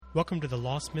Welcome to the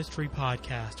Lost Mystery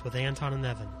Podcast with Anton and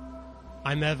Evan.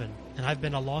 I'm Evan, and I've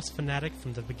been a Lost fanatic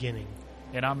from the beginning.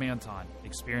 And I'm Anton,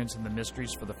 experiencing the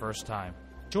mysteries for the first time.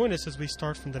 Join us as we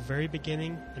start from the very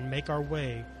beginning and make our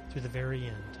way to the very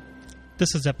end.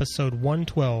 This is episode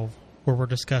 112, where we're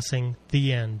discussing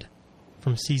The End,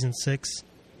 from Season 6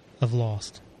 of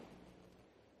Lost.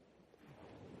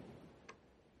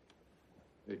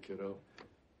 Hey, kiddo.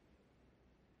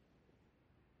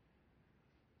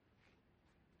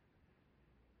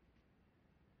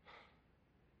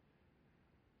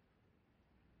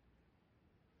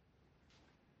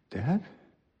 Dad?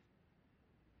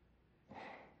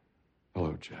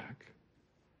 Hello, Jack.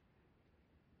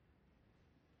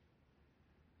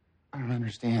 I don't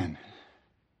understand.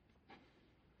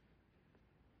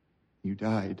 You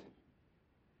died.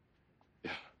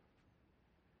 Yeah.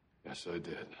 Yes, I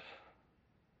did.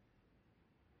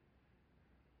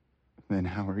 Then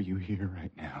how are you here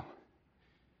right now?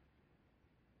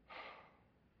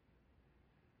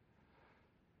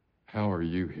 How are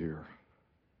you here?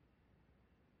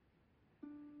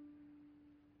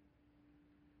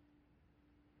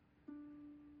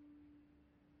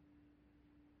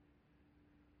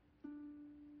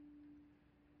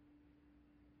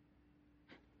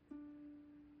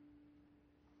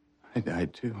 I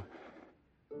died too.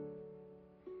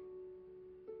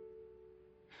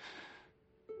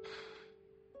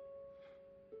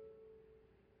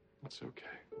 It's okay.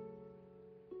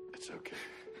 It's okay.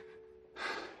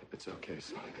 It's okay,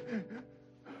 son.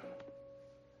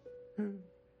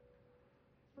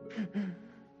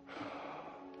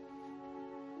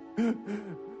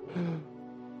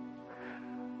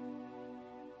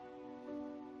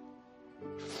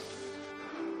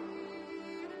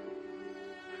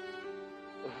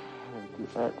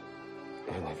 I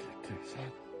love you too,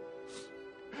 son.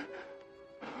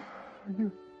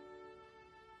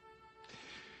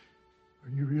 Are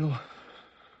you real?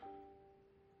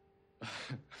 I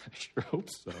sure hope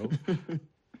so.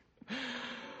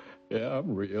 Yeah,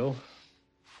 I'm real.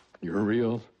 You're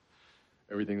real.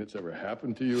 Everything that's ever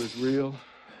happened to you is real.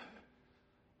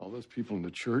 All those people in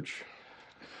the church,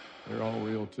 they're all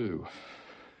real too.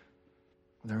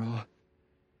 They're all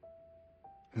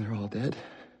dead?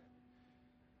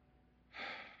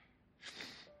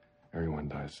 Everyone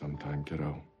dies sometime,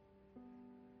 kiddo.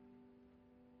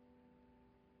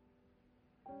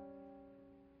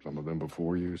 Some of them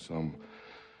before you, some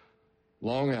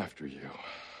long after you.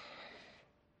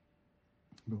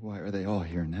 But why are they all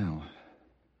here now?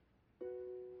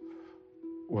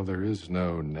 Well, there is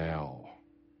no now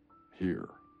here.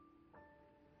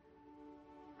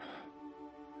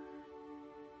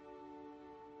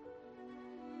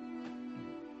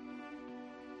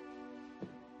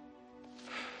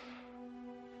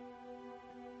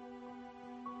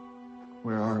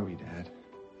 Where are we, Dad?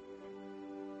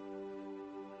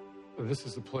 This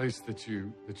is a place that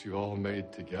you all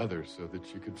made together so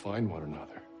that you could find one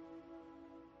another.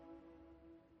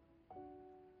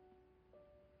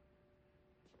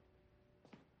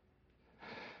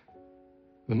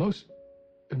 The most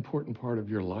important part of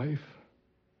your life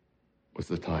was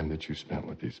the time that you spent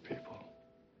with these people.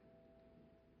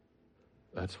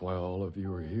 That's why all of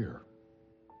you are here.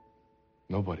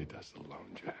 Nobody does it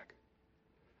alone, Jack.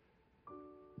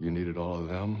 You needed all of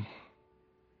them,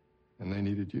 and they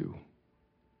needed you.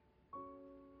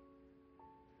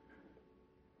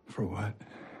 For what?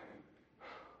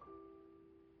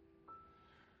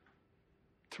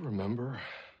 To remember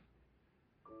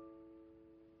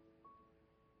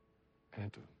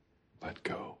and to let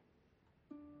go.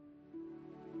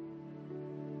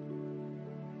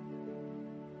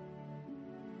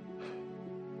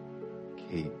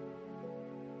 Kate.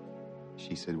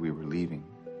 She said we were leaving.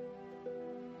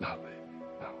 Not leaving,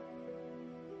 no.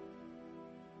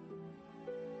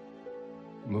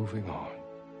 Moving on.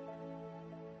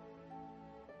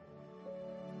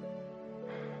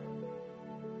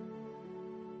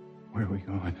 Where are we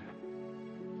going?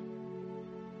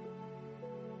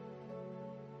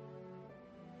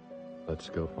 Let's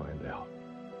go find out.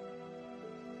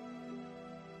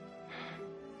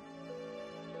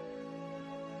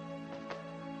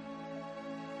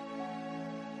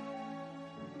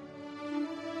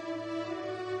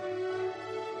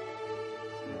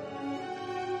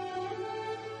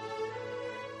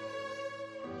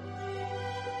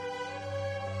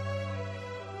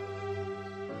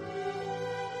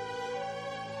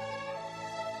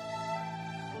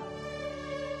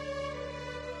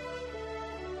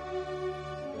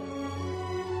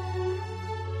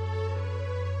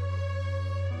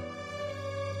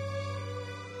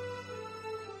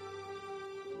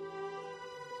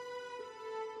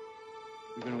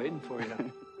 We've been waiting for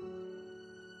you.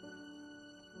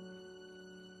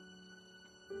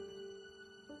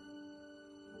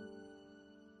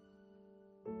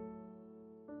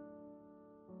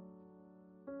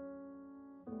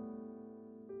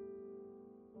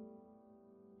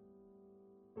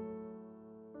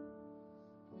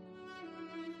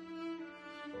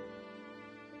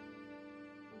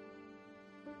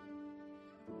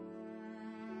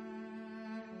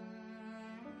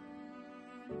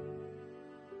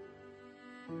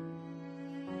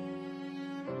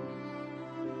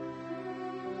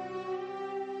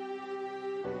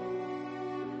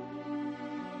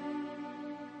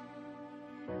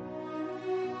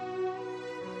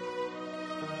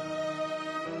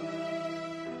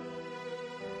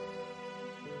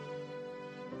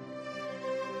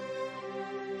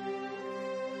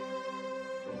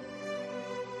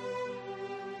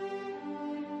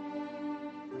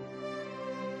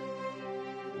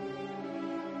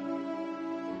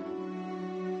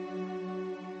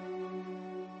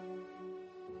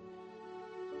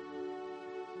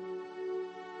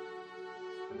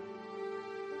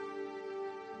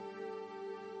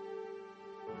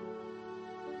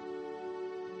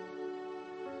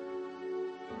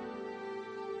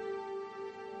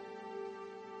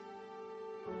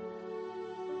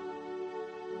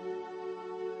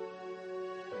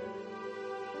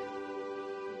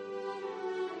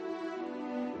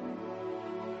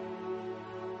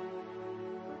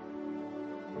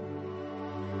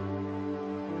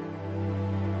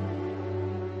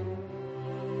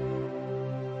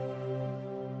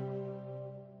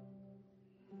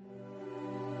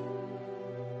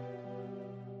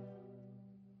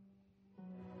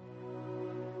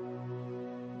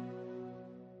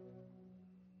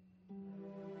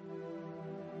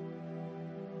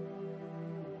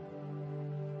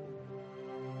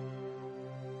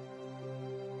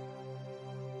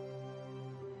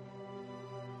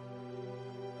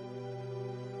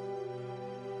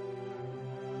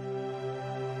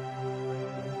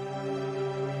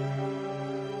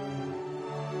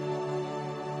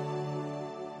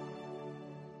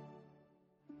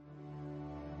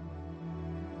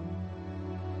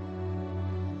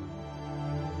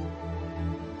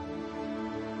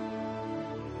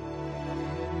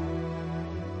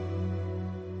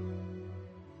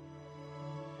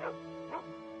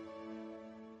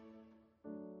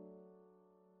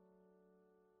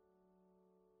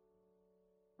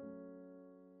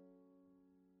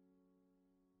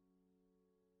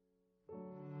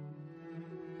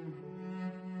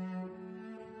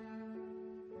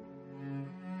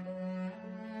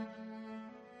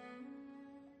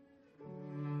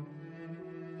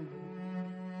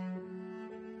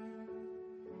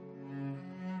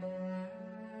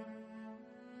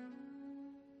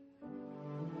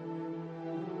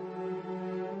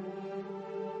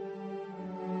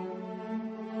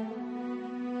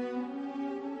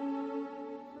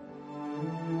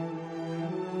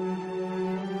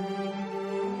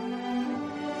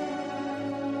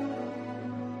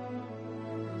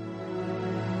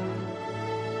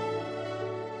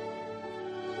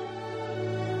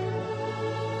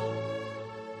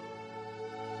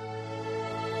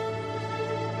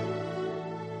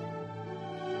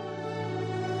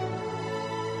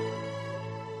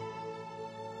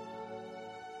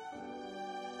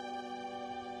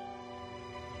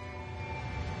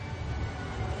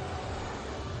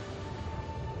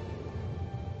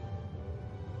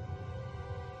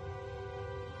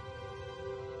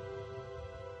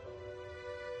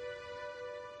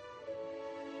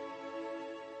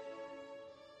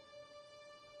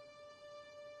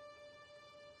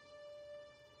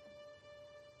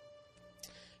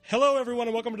 Hello, everyone,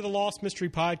 and welcome to the Lost Mystery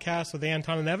Podcast with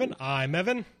Anton and Evan. I'm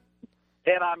Evan.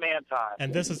 And I'm Anton.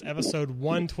 And this is episode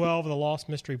 112 of the Lost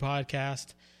Mystery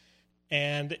Podcast.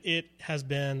 And it has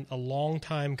been a long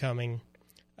time coming.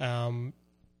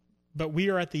 But we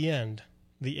are at the end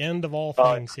of all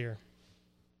things here.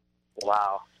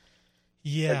 Wow.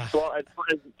 Yeah.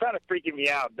 It's kind of freaking me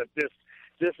out that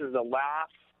this is the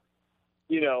last,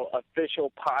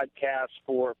 official podcast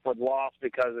for Lost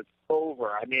because it's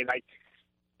over. I mean,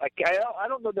 I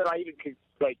don't know that I even could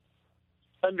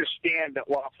understand that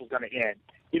Lost was going to end.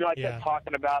 I kept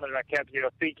talking about it, and I kept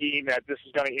thinking that this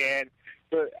is going to end,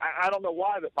 but I don't know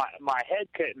why. But my head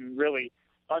couldn't really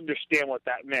understand what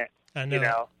that meant. I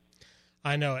know.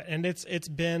 I know, and it's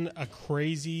been a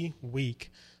crazy week.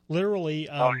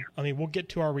 Literally, I mean, we'll get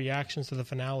to our reactions to the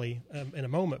finale in a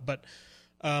moment, but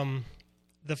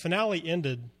the finale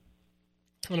ended,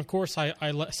 and of course, I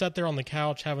sat there on the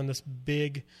couch having this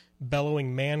big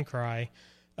bellowing man cry,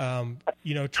 trying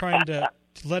to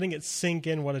letting it sink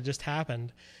in what had just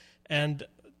happened. And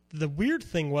the weird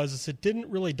thing was it didn't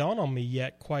really dawn on me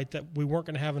yet quite that we weren't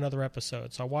going to have another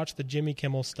episode. So I watched the Jimmy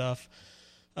Kimmel stuff,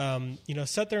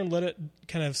 sat there and let it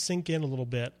kind of sink in a little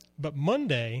bit. But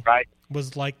Monday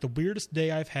was like the weirdest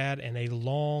day I've had in a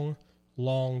long,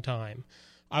 long time.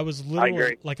 I was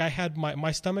literally I had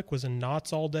my stomach was in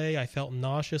knots all day. I felt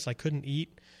nauseous. I couldn't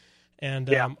eat.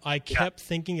 And I kept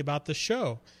thinking about the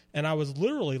show. And I was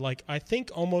literally I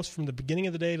think almost from the beginning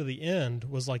of the day to the end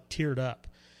was teared up.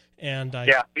 and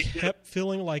I kept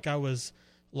feeling like I was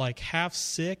like half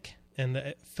sick, and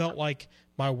it felt like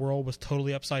my world was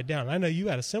totally upside down. I know you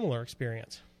had a similar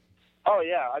experience. Oh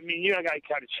yeah, I mean, you and I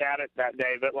kind of chatted that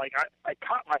day, but like I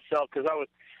caught myself because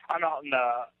I'm out in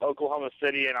Oklahoma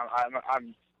City, and I'm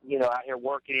out here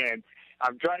working, and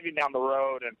I'm driving down the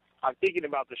road, and I'm thinking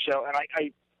about the show, and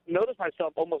I noticed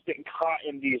myself almost getting caught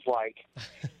in these like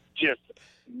just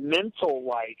mental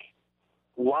like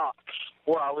locks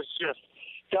where I was just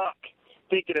stuck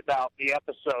thinking about the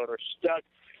episode, or stuck,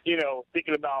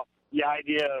 thinking about the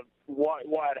idea of what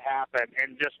had happened,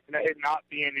 and just it not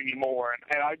being anymore.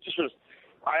 And I just was,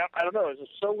 I don't know, it was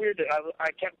just so weird that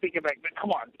I kept thinking back, man,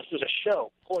 come on, this is a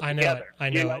show. Pull it together. I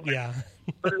know it, yeah.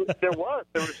 But there was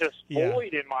this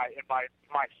void in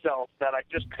myself that I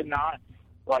just could not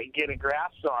like get a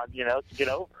grasp on, to get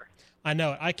over. I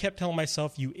know it. I kept telling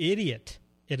myself, you idiot.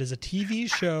 It is a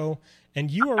TV show, and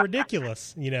you are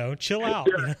ridiculous. Chill out.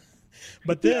 Sure.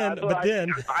 But then,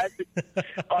 I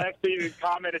actually even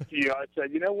commented to you. I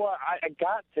said, you know what? I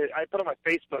put on my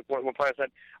Facebook one point. I said,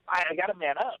 I got to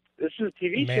man up. This is a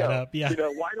TV show. Man up, yeah.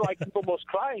 Why do I keep almost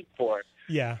crying for it?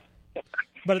 Yeah.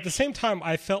 But at the same time,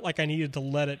 I felt like I needed to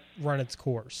let it run its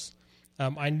course.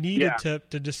 I needed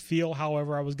to just feel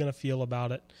however I was going to feel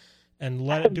about it, and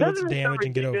let it do its damage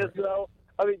and get over it. Though?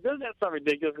 I mean, doesn't that sound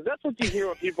ridiculous? Because that's what you hear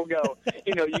when people go,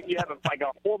 you have a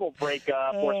horrible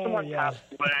breakup, or someone passed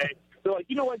away. They're like,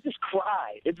 you know what? Just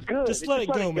cry. It's good. Just let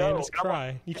it go, man. Just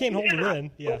cry. You can't hold it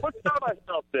in. Yeah. Well, let's tell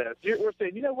myself this. We're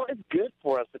saying, you know what? It's good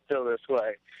for us to feel this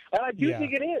way, and I do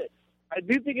think it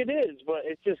is. But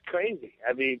it's just crazy.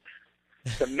 I mean,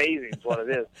 it's amazing is what it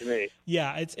is to me.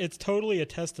 Yeah, it's totally a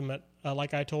testament.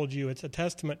 Like I told you, it's a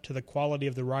testament to the quality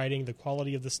of the writing, the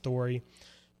quality of the story,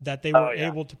 that they were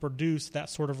able to produce that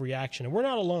sort of reaction. And we're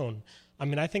not alone. I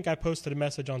mean, I think I posted a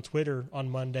message on Twitter on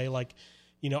Monday, like,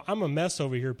 I'm a mess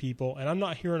over here, people, and I'm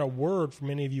not hearing a word from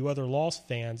any of you other Lost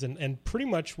fans. And pretty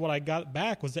much what I got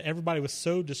back was that everybody was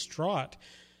so distraught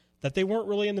that they weren't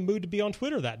really in the mood to be on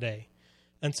Twitter that day.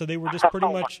 And so they were just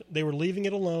pretty much, they were leaving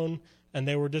it alone, and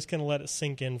they were just going to let it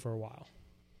sink in for a while.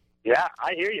 Yeah,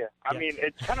 I hear you. I mean,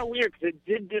 it's kind of weird because it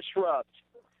did disrupt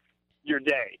your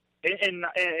day. And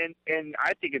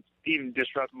I think it's even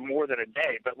disrupt more than a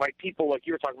day. But like people, like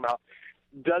you were talking about,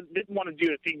 didn't want to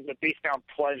do the things that they found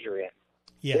pleasure in.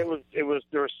 Yeah. There was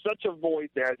such a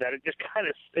void there that it just kind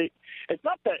of. It's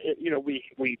not that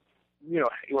we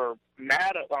were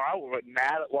mad at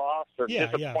loss or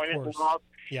disappointed in loss.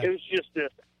 Yeah. It was just this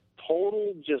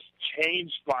total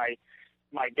changed my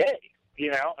day,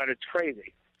 and it's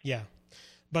crazy. Yeah.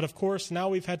 But, of course, now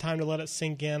we've had time to let it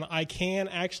sink in. I can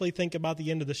actually think about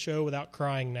the end of the show without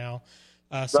crying now.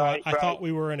 I thought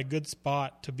we were in a good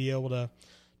spot to be able to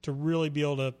really be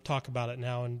able to talk about it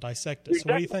now and dissect it. Exactly.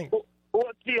 So what do you think? Well,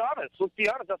 let's be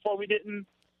honest. That's why we didn't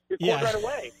record right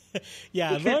away.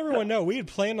 Yeah, let everyone know. We had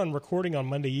planned on recording on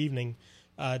Monday evening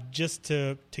just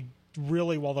to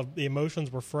really, while the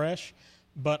emotions were fresh.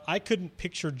 But I couldn't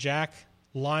picture Jack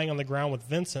lying on the ground with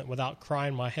Vincent without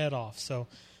crying my head off. So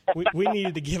we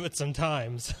needed to give it some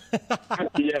time.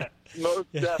 Yeah,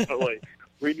 most definitely.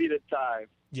 We needed time.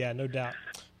 Yeah, no doubt.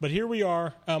 But here we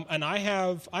are, and I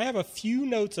have a few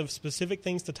notes of specific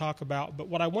things to talk about, but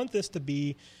what I want this to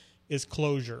be is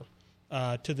closure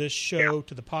to this show,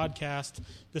 to the podcast.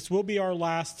 This will be our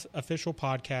last official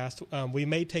podcast. We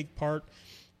may take part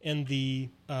in the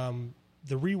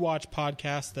rewatch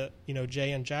podcast that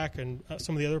Jay and Jack and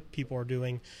some of the other people are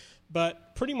doing.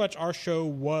 But pretty much our show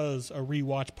was a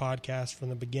rewatch podcast from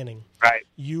the beginning. Right.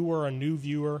 You were a new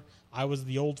viewer. I was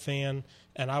the old fan,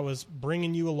 and I was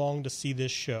bringing you along to see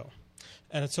this show.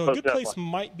 And so a good place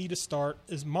might be to start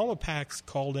is Mama Pax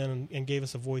called in and gave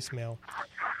us a voicemail.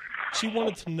 She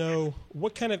wanted to know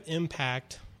what kind of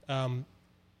impact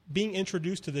being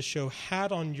introduced to this show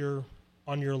had on your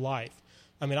life.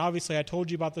 I mean, obviously, I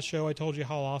told you about the show. I told you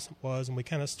how awesome it was, and we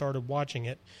kind of started watching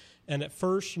it. And at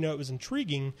first, it was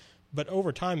intriguing, but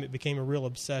over time, it became a real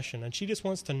obsession. And she just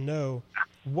wants to know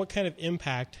what kind of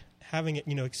impact having it,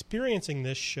 experiencing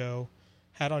this show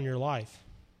had on your life.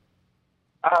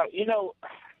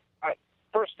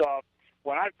 First off,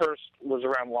 when I first was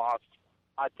around Lost,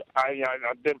 I've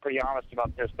been pretty honest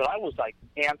about this, but I was like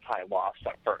anti-Lost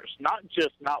at first. Not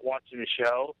just not watching the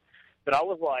show, but I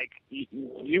was like,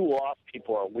 you Lost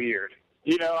people are weird.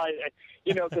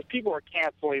 Because people were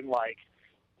canceling like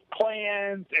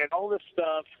plans and all this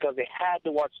stuff because they had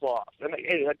to watch Lost. And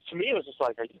to me, it was just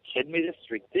like, are you kidding me? This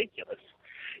is ridiculous.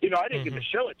 I didn't give the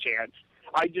show a chance.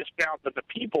 I just found that the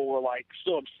people were like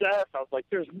so obsessed. I was like,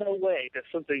 there's no way that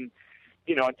something,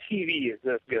 on TV is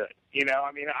this good.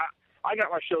 I mean, I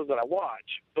got my shows that I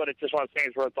watch, but it's just one of those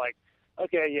things where it's like,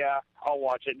 okay, yeah, I'll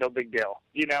watch it, no big deal,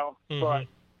 you know? Mm-hmm. But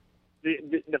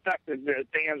the fact that the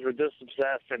fans were this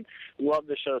obsessed and loved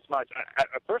the show so much, at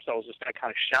first I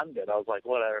kind of shunned it. I was like,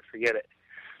 whatever, forget it.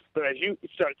 But as you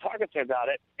started talking to me about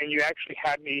it, and you actually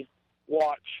had me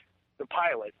watch the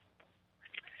pilot,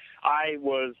 I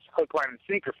was hook, line, and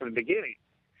sinker from the beginning.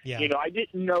 Yeah. You know, I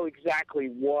didn't know exactly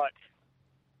what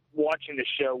watching the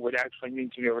show would actually mean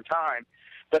to me over time,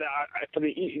 but for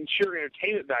the sheer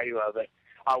entertainment value of it,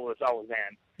 I was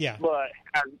in. Yeah. But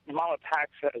as Mama Pax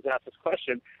has asked this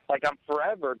question, like, I'm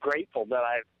forever grateful that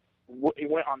I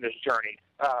went on this journey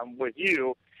with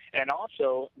you, and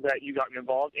also that you got me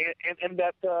involved, and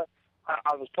that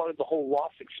I was part of the whole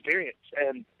Lost experience.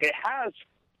 And it has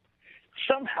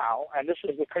somehow, and this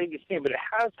is the craziest thing, but it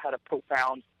has had a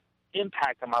profound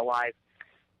impact on my life.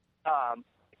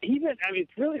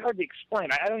 It's really hard to explain.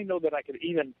 I don't even know that I could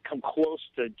even come close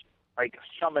to, like,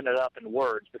 summing it up in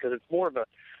words, because it's more of a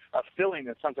feeling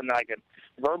than something that I can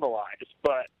verbalize.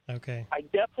 But okay. I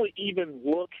definitely even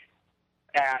look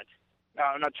at,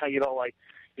 I'm not trying to get all, like,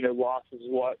 you know, Lost is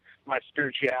what my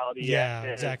spirituality yeah,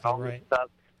 is. exactly All this right. stuff.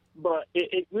 But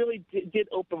it really did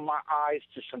open my eyes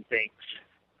to some things.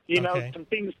 You know, some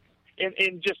things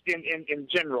in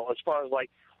general, as far as, like,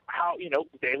 how, you know,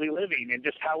 daily living and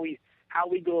just how we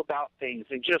go about things,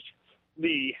 and just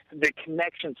the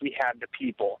connections we have to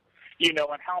people, you know,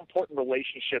 and how important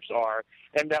relationships are,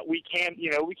 and that we can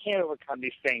overcome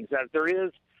these things, that there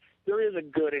is a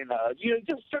good in us, you know,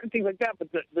 just certain things like that.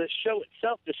 But the show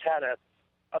itself just had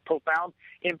a profound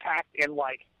impact in,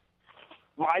 like,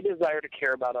 my desire to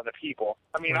care about other people.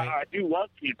 I mean, right. I do love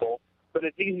people, but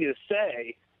it's easy to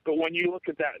say. But when you look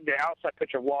at the outside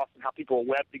picture of Lost and how people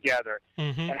web together,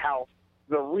 mm-hmm. and how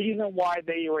the reason why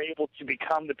they were able to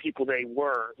become the people they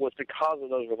were was because of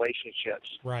those relationships.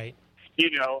 Right.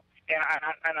 You know,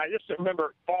 and I just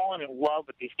remember falling in love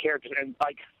with these characters. And,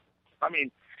 like, I mean,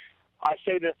 I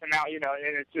say this and now, you know,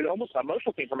 and it's almost an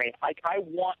emotional thing for me. Like, I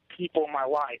want people in my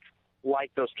life like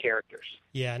those characters.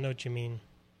 Yeah, I know what you mean.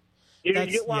 You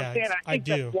get what I'm saying? I think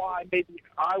that's why maybe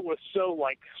I was so,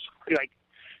 like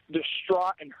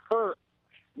distraught and hurt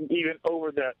even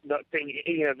over the thing,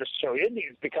 you know, the show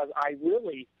Indians, because I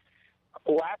really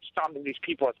latched onto these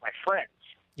people as my friends.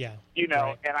 Yeah. You know,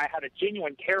 right. And I had a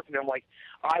genuine care for them. Like,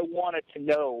 I want to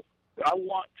know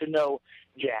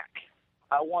Jack.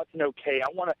 I want to know Kay. I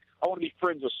want to be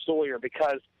friends with Sawyer,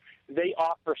 because they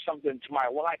offer something to my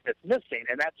life that's missing,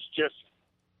 and that's just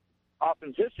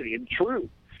authenticity and truth.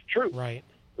 Right.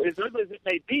 As ugly as it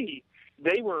may be,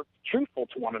 they were truthful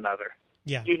to one another.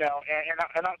 Yeah. You know, and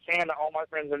I'm not saying that all my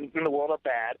friends in the world are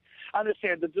bad. I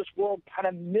understand that this world kind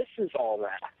of misses all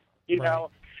that, you right.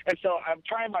 know? And so I'm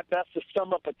trying my best to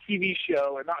sum up a TV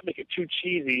show and not make it too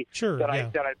cheesy. Sure, that yeah.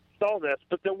 I saw this.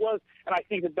 But there was, and I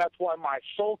think that's why my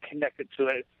soul connected to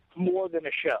it more than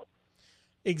a show.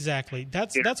 Exactly.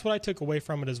 That's what I took away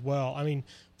from it as well. I mean,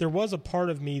 there was a part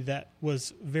of me that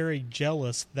was very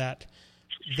jealous that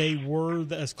they were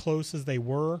as close as they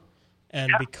were,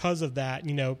 and because of that,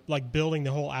 you know, like, building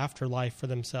the whole afterlife for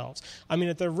themselves. I mean,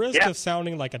 at the risk of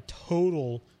sounding like a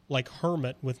total, like,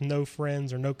 hermit with no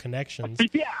friends or no connections.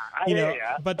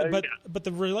 But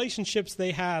the relationships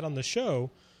they had on the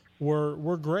show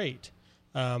were great.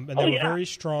 And they were very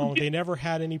strong. They never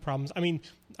had any problems. I mean,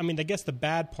 I guess the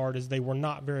bad part is they were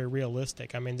not very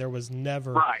realistic. I mean, there was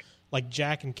never, like,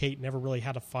 Jack and Kate never really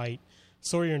had a fight.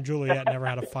 Sawyer and Juliet never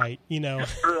had a fight, you know.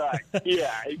 Right.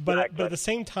 Yeah, exactly. but at the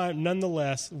same time,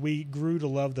 nonetheless, we grew to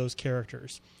love those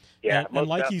characters. Yeah, and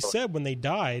like you said, when they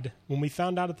died, when we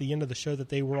found out at the end of the show that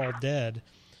they were all dead,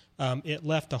 it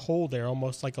left a hole there,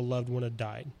 almost like a loved one had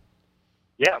died.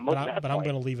 Yeah, but I'm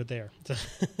going to leave it there.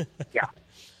 Yeah.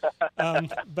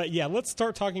 But yeah, let's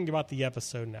start talking about the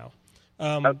episode now.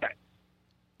 Okay.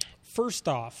 First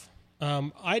off,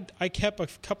 I kept a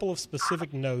couple of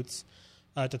specific notes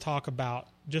to talk about,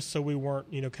 just so we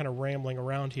weren't, you know, kind of rambling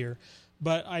around here.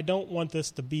 But I don't want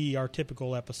this to be our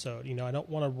typical episode. You know, I don't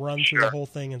want to run through the whole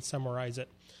thing and summarize it.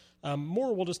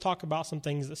 More, we'll just talk about some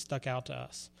things that stuck out to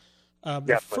us.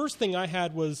 The first thing I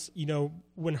had was, you know,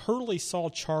 when Hurley saw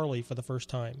Charlie for the first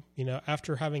time, you know,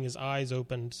 after having his eyes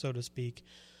opened, so to speak,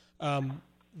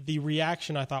 the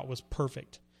reaction I thought was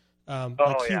perfect.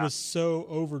 He was so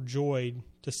overjoyed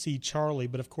to see Charlie,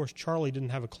 but of course Charlie didn't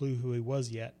have a clue who he was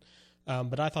yet.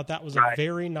 But I thought that was a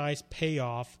very nice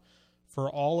payoff for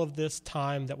all of this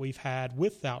time that we've had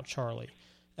without Charlie.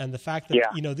 And the fact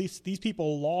that, you know, these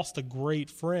people lost a great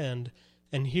friend,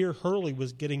 and here Hurley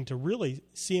was getting to really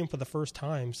see him for the first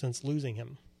time since losing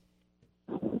him.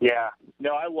 Yeah.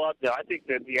 No, I loved it. I think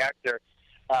that the actor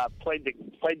played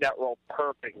that role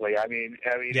perfectly. I mean,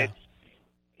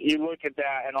 you look at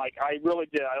that, and like I really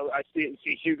did. I see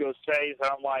Hugo's face,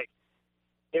 and I'm like,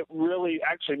 it really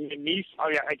actually made me.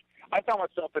 I found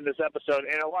myself in this episode,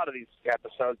 and a lot of these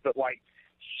episodes, but like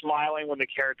smiling when the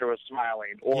character was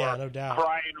smiling, or no doubt.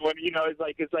 crying when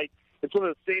it's one of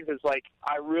those things. It's like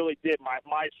I really did.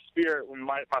 My spirit, when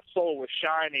my soul was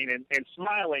shining and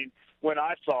smiling when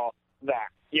I saw that,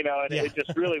 and it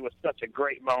just really was such a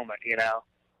great moment,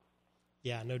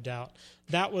 Yeah, no doubt.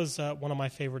 That was one of my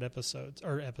favorite episodes.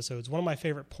 One of my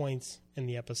favorite points in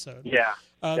the episode. Yeah.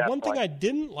 One thing I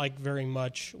didn't like very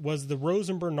much was the Rose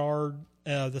and Bernard,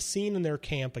 the scene in their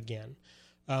camp again.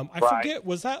 I forget,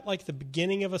 was that like the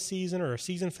beginning of a season or a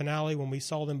season finale when we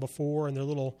saw them before in their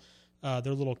little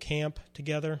camp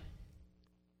together?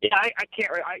 Yeah, I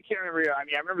can't remember. I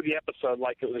mean, I remember the episode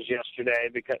like it was yesterday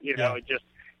because it just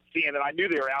seeing them. I knew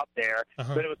they were out there,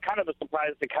 but it was kind of a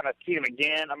surprise to kind of see them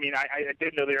again. I mean, I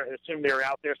didn't know assumed they were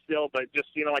out there still, but just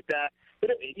like that.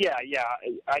 But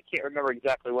I can't remember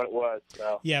exactly what it was.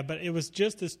 So. Yeah, but it was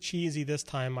just as cheesy this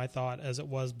time, I thought, as it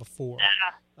was before. Yeah.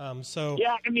 I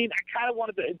mean, I kind of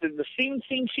wanted the scene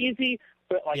seemed cheesy,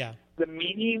 but the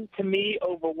meaning to me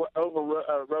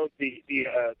overrode the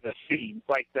scene.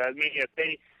 Like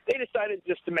they decided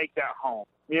just to make that home,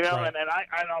 right. and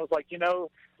I was like,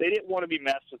 they didn't want to be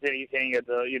messed with anything at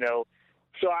the,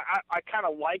 so I kind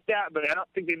of like that, but I don't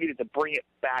think they needed to bring it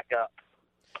back up.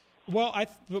 Well,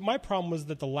 but my problem was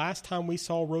that the last time we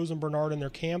saw Rose and Bernard in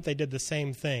their camp, they did the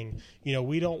same thing.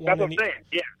 We don't want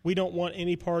we don't want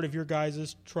any part of your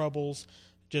guys' troubles.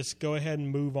 Just go ahead and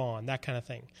move on, that kind of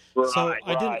thing. So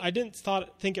I didn't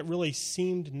think it really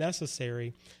seemed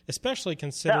necessary, especially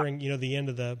considering the end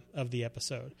of the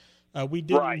episode. We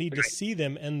didn't need to see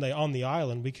them on the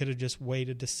island. We could have just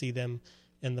waited to see them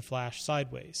in the Flash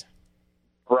sideways.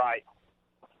 Right.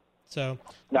 So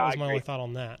that was my only thought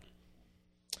on that.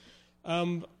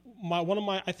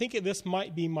 I think this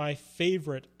might be my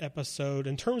favorite episode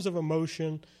in terms of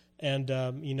emotion. And,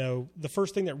 the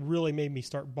first thing that really made me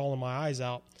start bawling my eyes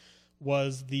out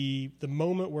was the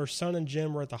moment where Son and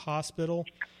Jim were at the hospital.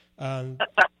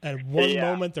 At one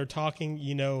moment they're talking,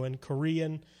 in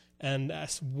Korean, and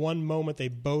at one moment they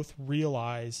both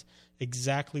realize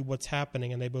exactly what's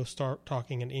happening, and they both start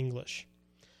talking in English.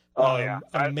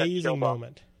 Amazing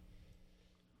moment.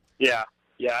 Yeah,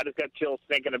 I just got chills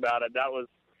thinking about it. That was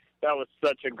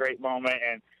such a great moment,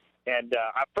 and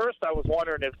at first I was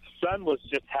wondering if Son was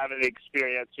just having an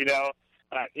experience, because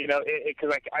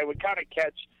I would kind of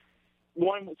catch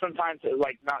one sometimes,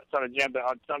 like not Son of Jim, but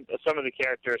on some of the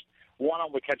characters, one of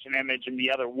them would catch an image and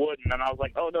the other wouldn't, and I was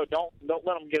like, oh no, don't let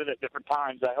them get it at different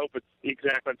times. I hope it's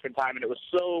exactly at the same time, and it was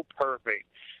so perfect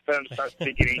for them to start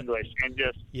speaking English, and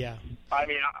just I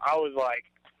mean, I was like,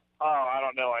 oh, I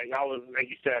don't know, I was, like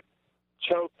you said,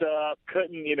 choked up,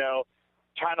 couldn't,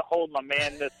 trying to hold my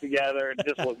manness together, and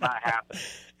just was not happening.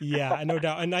 Yeah, no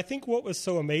doubt. And I think what was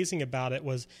so amazing about it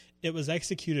was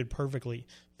executed perfectly.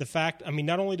 The fact, I mean,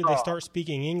 not only did they start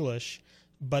speaking English,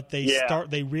 but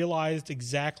they realized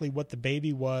exactly what the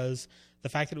baby was, the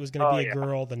fact that it was going to be a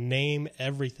girl, the name,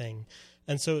 everything.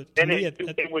 And so to me,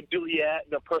 with Juliet,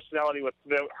 the personality with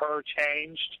her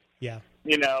changed. Yeah.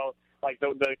 Like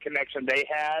the connection they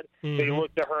had, they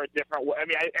looked at her a different way. I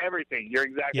mean, everything. You're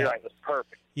exactly right. It was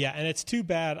perfect. Yeah, and it's too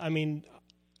bad. I mean,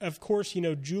 of course,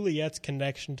 Juliet's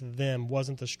connection to them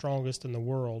wasn't the strongest in the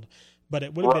world, but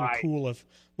it would have been cool if,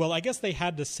 I guess they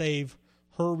had to save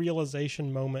her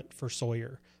realization moment for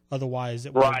Sawyer. Otherwise,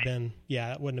 it would have been,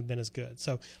 it wouldn't have been as good.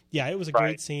 So, it was a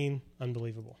great scene.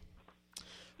 Unbelievable.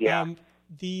 Yeah.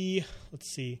 Let's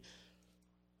see.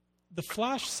 The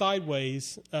Flash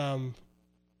sideways, oh,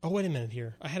 wait a minute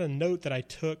here. I had a note that I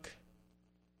took.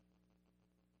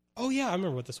 Oh, yeah, I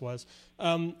remember what this was.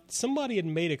 Somebody had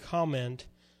made a comment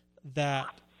that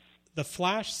the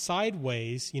Flash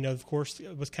sideways, of course,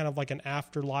 it was kind of like an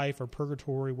afterlife or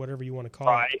purgatory, whatever you want to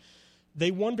call it.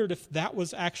 They wondered if that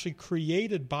was actually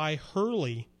created by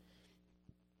Hurley.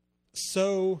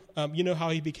 So, how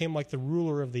he became like the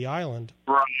ruler of the island.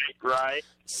 Right.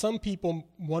 Some people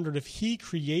wondered if he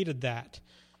created that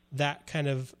kind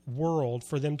of world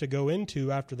for them to go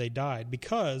into after they died,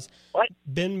 because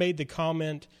Ben made the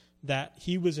comment that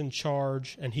he was in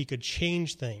charge and he could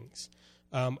change things,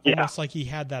 almost like he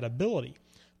had that ability.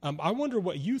 I wonder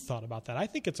what you thought about that. I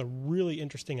think it's a really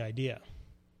interesting idea.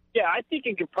 Yeah, I think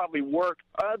it could probably work,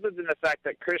 other than the fact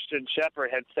that Christian Shepherd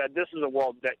had said this is a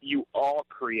world that you all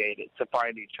created to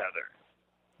find each other.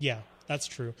 Yeah, that's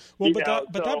true. Well,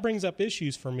 that brings up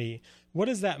issues for me. What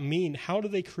does that mean? How do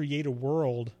they create a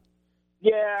world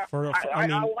Yeah, I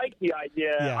mean, I like the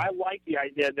idea. Yeah. I like the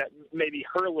idea that maybe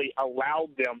Hurley allowed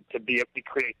them to be able to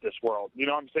create this world. You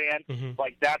know what I'm saying? Mm-hmm.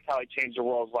 Like that's how he changed the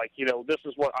world. Like, you know, this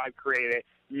is what I've created.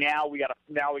 Now we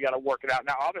gotta work it out.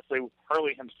 Now, obviously,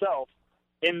 Hurley himself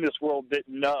in this world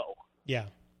didn't know. Yeah.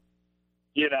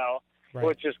 You know, Right.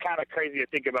 which is kind of crazy to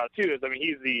think about too. Is I mean,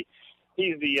 he's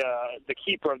the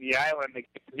keeper of the island that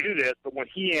can do this, but when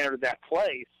he entered that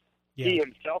place, he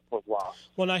himself was lost.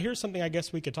 Well, now here's something I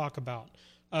guess we could talk about.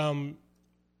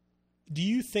 Do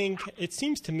you think, it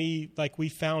seems to me like we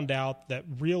found out that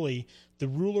really the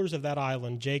rulers of that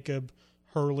island, Jacob,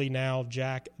 Hurley, now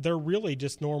Jack, they're really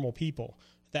just normal people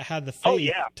that had the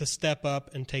faith to step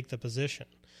up and take the position.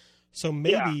 So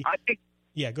maybe, I think.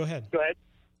 Yeah, go ahead. Go ahead.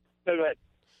 Go ahead.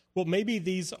 Well, maybe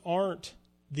these aren't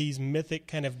these mythic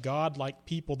kind of godlike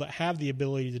people that have the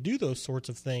ability to do those sorts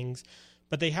of things,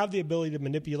 but they have the ability to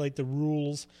manipulate the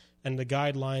rules and the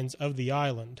guidelines of the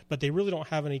island, but they really don't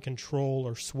have any control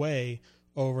or sway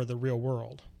over the real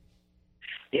world.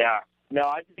 Yeah. No,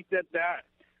 I think that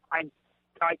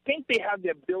I think they have the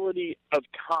ability of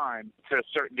time to a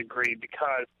certain degree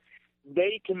because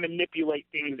they can manipulate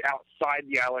things outside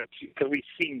the island because we've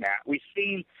seen that. We've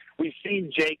seen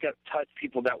Jacob touch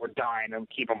people that were dying and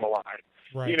keep them alive.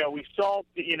 Right. You know, we saw,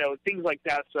 you know, things like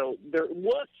that. So there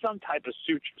was some type of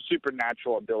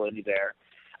supernatural ability there.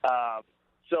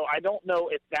 So I don't know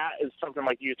if that is something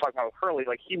like you were talking about with Hurley,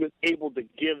 like he was able to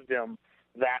give them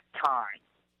that time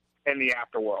in the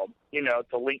afterworld, you know,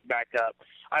 to link back up.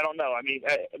 I don't know. I mean,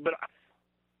 but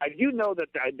I do know that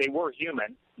they were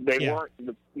human. They weren't,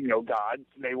 you know, gods.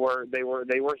 They were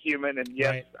human, and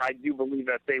yes, right. I do believe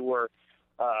that they were.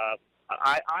 I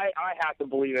have to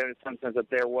believe in some sense that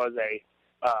there was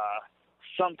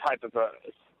some type of a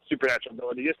supernatural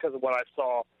ability, just because of what I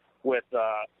saw with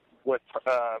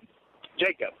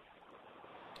Jacob.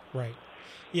 Right.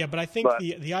 Yeah, but I think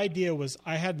the idea was,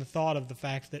 I had the thought of the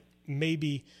fact that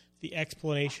maybe the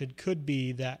explanation could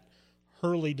be that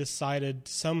Hurley decided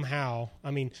somehow, I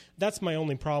mean, that's my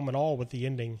only problem at all with the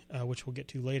ending, which we'll get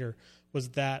to later, was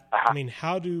that, I mean,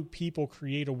 how do people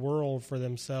create a world for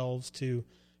themselves to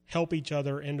help each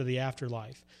other into the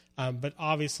afterlife? But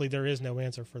obviously there is no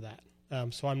answer for that.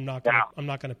 So I'm not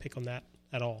gonna pick on that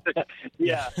at all.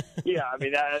 Yeah. I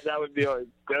mean, that would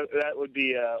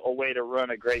be a way to run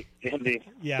a great ending.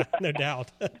 Yeah, no doubt.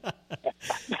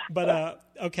 But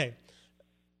okay.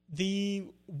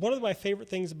 One of my favorite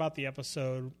things about the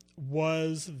episode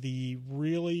was the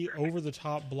really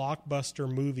over-the-top blockbuster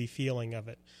movie feeling of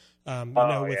it.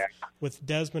 With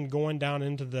Desmond going down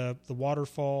into the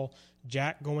waterfall,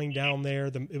 Jack going down there.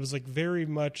 It was like very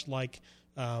much like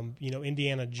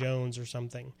Indiana Jones or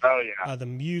something. Oh yeah. The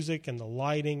music and the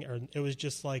lighting, it was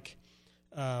just like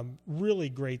really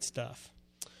great stuff.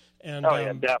 And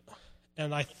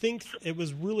And I think it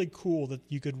was really cool that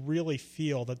you could really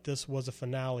feel that this was a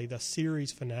finale, the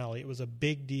series finale. It was a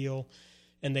big deal,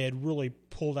 and they had really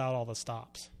pulled out all the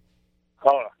stops.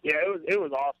 Oh, yeah, it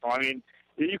was awesome. I mean,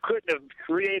 you couldn't have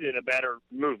created a better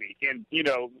movie, and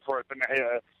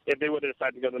if they would have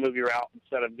decided to go the movie route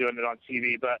instead of doing it on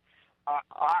TV. But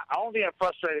the only thing that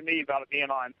frustrated me about it being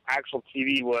on actual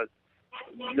TV was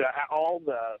all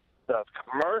the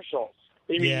commercials.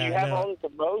 I mean, you have all this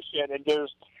emotion, and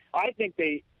I think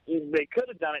they could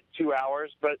have done it 2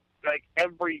 hours, but like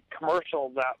every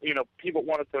commercial that people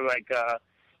wanted to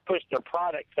push their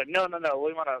product said no,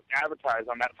 we want to advertise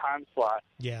on that time slot.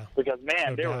 Yeah, because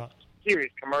there were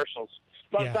serious commercials.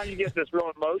 By the time you get this real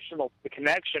emotional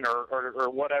connection or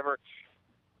whatever,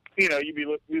 you'd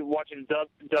be watching Dove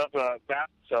bath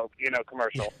soap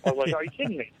commercial. I was like, are you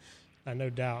kidding me? No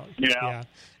doubt. Yeah,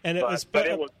 and it was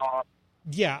awesome.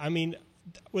 Yeah, I mean,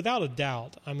 without a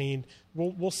doubt. I mean,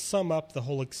 we'll sum up the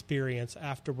whole experience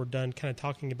after we're done kind of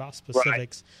talking about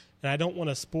specifics. Right. And I don't want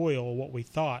to spoil what we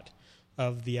thought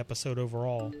of the episode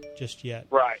overall just yet.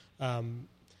 Right.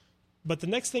 But the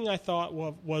next thing I thought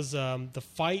was the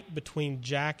fight between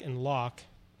Jack and Locke,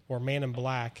 or Man in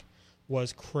Black,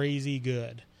 was crazy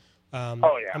good. I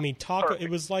mean, it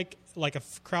was like a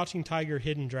Crouching Tiger,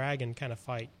 Hidden Dragon kind of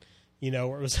fight, where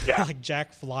it was like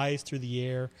Jack flies through the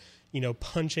air,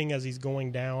 punching as he's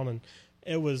going down, and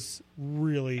it was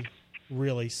really,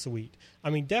 really sweet. I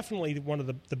mean, definitely one of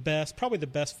the best, probably the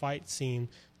best fight scene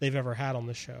they've ever had on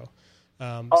the show.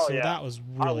 That was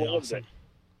really awesome. It.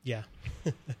 Yeah.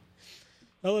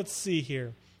 Well, let's see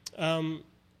here. I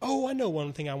know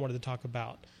one thing I wanted to talk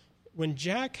about. When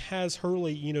Jack has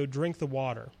Hurley, drink the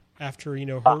water after,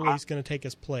 Hurley's going to take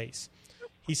his place,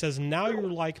 he says, now you're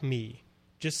like me,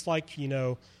 just like,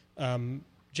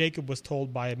 Jacob was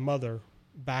told by Mother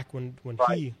back when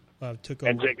he took over.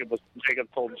 And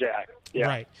Jacob told Jack. Yeah.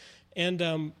 Right.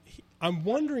 And I'm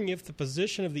wondering if the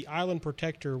position of the island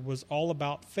protector was all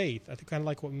about faith. I think kind of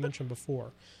like what we mentioned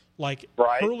before. Like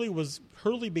Right.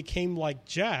 Hurley became like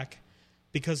Jack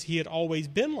because he had always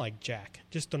been like Jack,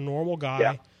 just a normal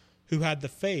guy who had the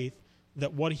faith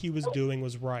that what he was doing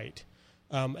was right.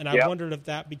 And I wondered if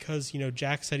that because,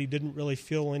 Jack said he didn't really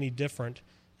feel any different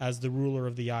as the ruler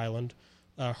of the island.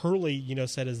 Hurley,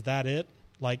 said, is that it?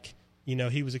 Like,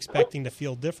 he was expecting to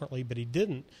feel differently, but he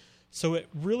didn't. So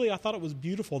I thought it was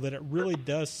beautiful that it really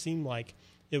does seem like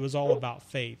it was all about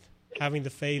faith, having the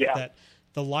faith that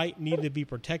the light needed to be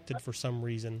protected for some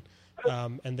reason,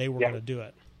 and they were going to do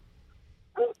it.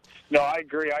 No, I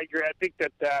agree. I think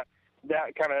that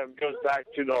kind of goes back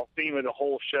to the theme of the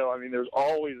whole show. I mean, there's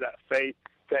always that faith,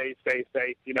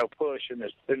 push in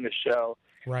the show.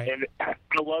 Right. And I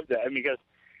love that because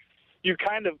you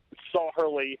kind of saw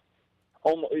Hurley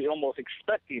almost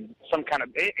expecting some kind of,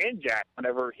 and Jack,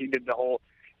 whenever he did the whole,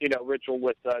 ritual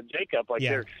with Jacob,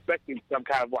 they're expecting some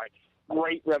kind of like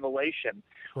great revelation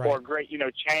or great,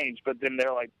 change. But then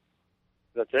they're like,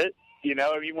 that's it. When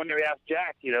they asked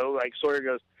Jack, Sawyer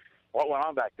goes, what went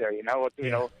on back there? What,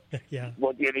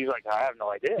 What, and he's like, I have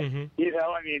no idea. Mm-hmm.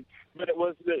 But it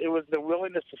was the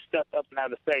willingness to step up and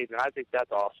have the faith, and I think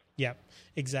that's awesome. Yeah,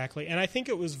 exactly. And I think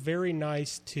it was very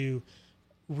nice to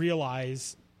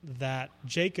realize that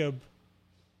Jacob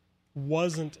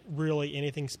wasn't really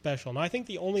anything special. Now, I think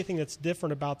the only thing that's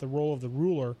different about the role of the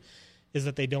ruler is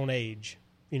that they don't age,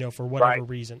 for whatever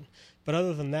reason. But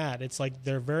other than that, it's like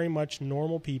they're very much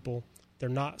normal people. They're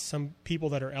not some people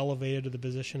that are elevated to the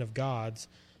position of gods.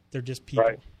 They're just people.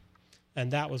 Right.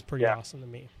 And that was pretty awesome to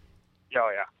me.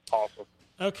 Oh, yeah. Awesome.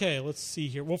 Okay, let's see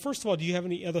here. Well, first of all, do you have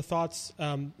any other thoughts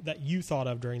that you thought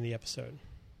of during the episode?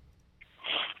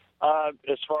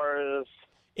 As far as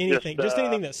anything, just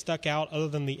anything that stuck out other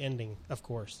than the ending, of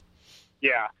course.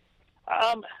 Yeah.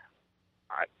 I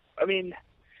mean,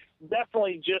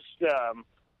 definitely just the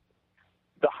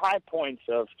high points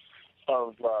of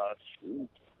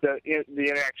the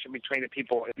interaction between the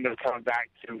people and them coming back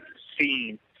to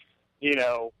seeing,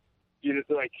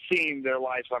 seeing their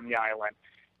lives on the island.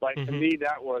 Like, to me,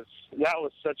 that was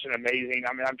such an amazing.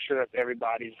 I mean, I'm sure that's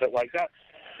everybody's, but like that,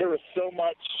 there was so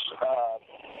much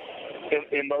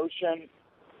emotion,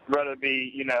 whether it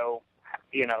be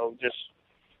just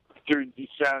through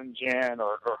Sun Jin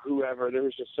or whoever. There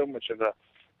was just so much of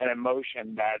an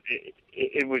emotion that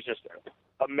it was just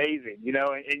amazing,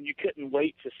 and you couldn't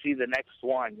wait to see the next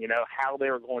one. How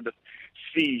they were going to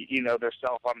see their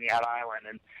self on the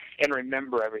island and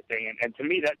remember everything. And to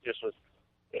me, that just was.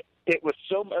 It was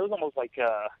almost like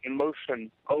emotion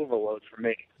overload for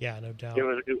me. Yeah, no doubt. It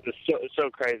was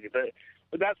so crazy, but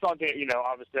that's not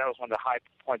obviously that was one of the high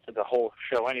points of the whole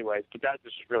show, anyways. But that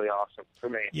was really awesome for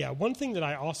me. Yeah, one thing that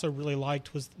I also really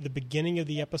liked was the beginning of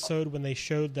the episode when they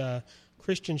showed the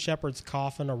Christian Shepherd's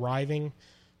coffin arriving.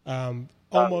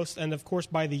 Almost, and of course,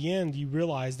 by the end, you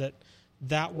realize that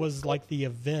was like the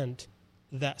event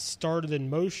that started in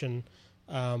motion.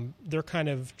 Their kind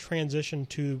of transition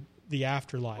to the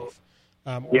afterlife,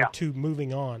 or to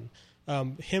moving on.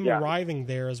 Him arriving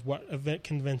there is what event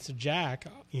convinced Jack,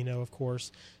 of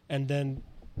course, and then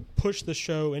pushed the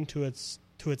show into its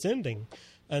ending.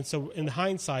 And so, in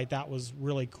hindsight, that was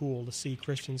really cool to see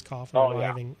Christian's coffin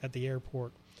arriving at the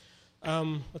airport.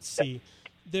 Let's see.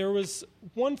 There was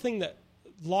one thing that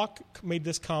Locke made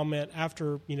this comment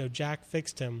after, Jack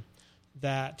fixed him,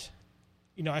 that,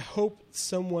 I hope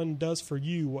someone does for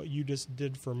you what you just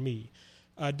did for me.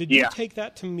 Did you take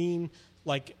that to mean,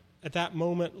 like, at that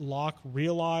moment Locke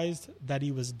realized that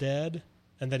he was dead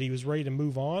and that he was ready to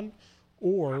move on?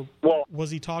 Or was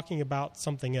he talking about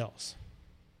something else?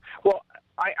 Well,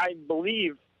 I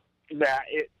believe that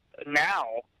now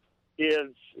I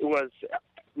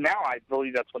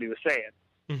believe that's what he was saying.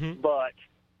 Mm-hmm. But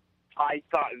I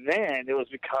thought then it was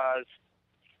because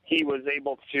he was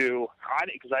able to,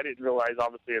 because I didn't realize,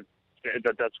 obviously,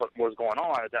 that that's what was going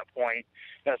on at that point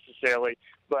necessarily,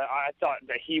 but I thought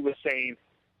that he was saying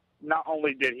not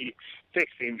only did he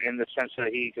fix him in the sense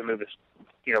that he can move his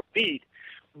feet,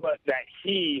 but that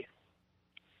he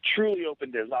truly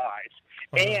opened his eyes.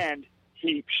 And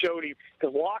he showed him,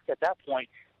 because Locke at that point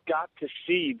got to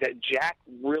see that Jack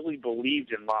really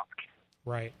believed in Locke.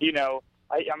 Right.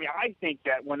 I think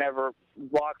that whenever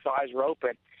Locke's eyes were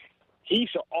open, he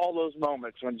saw all those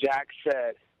moments when Jack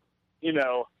said,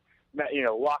 that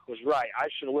Locke was right. I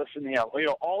should have listened to him.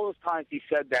 All those times he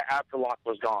said that after Locke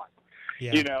was gone.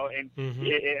 Yeah. And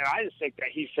I just think that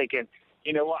he's thinking,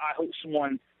 I hope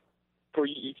someone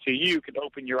you can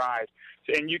open your eyes,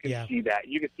 and you can see that.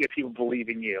 You can see if people believe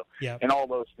in you, and all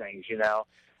those things.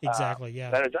 Exactly.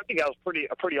 Yeah. I think that was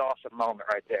a pretty awesome moment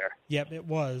right there. Yep, it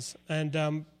was.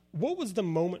 And what was the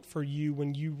moment for you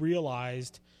when you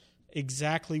realized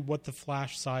exactly what the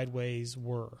flash sideways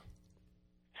were?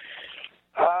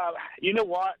 You know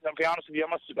what? I'll be honest with you.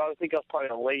 I think I was probably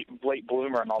a late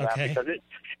bloomer and all that, because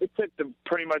it took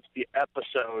pretty much the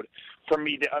episode for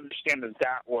me to understand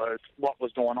that was what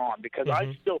was going on, because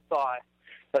I still thought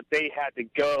that they had to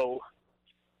go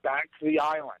back to the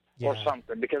island or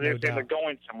something, because they were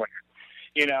going somewhere,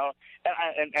 And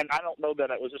I don't know that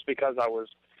it was just because I was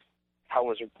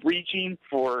reaching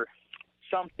for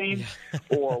something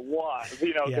or what,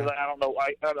 because I don't know.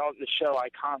 On the show, I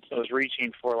constantly was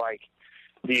reaching for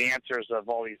the answers of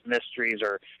all these mysteries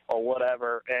or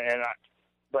whatever,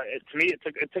 but to me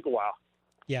it took a while.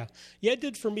 Yeah, it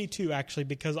did for me too, actually,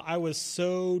 because I was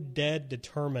so dead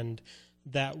determined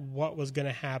that what was going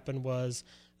to happen was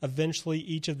eventually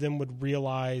each of them would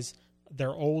realize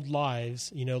their old lives,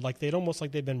 they'd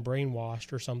been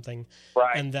brainwashed or something,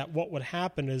 right? And that what would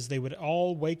happen is they would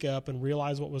all wake up and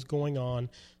realize what was going on.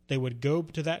 They would go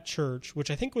to that church,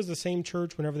 which I think was the same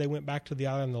church whenever they went back to the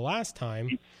island the last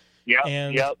time.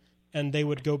 And they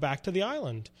would go back to the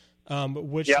island,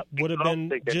 which would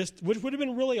have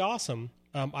been really awesome.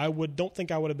 I don't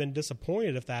think I would have been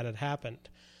disappointed if that had happened,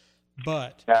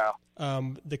 but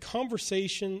the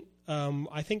conversation,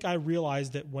 I think I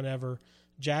realized it whenever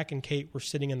Jack and Kate were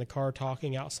sitting in the car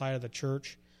talking outside of the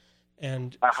church,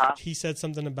 and he said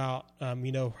something about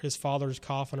his father's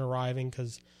coffin arriving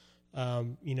because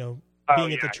being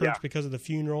at the church because of the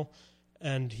funeral.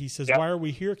 And he says, "Why are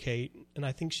we here, Kate?" And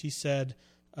I think she said,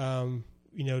 to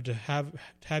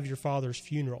have your father's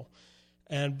funeral.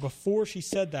 And before she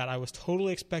said that, I was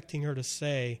totally expecting her to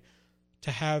say,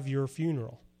 "to have your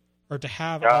funeral," or "to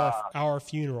have our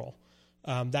funeral,"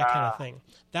 that kind of thing.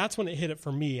 That's when it hit it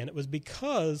for me, and it was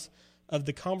because of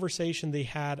the conversation they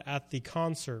had at the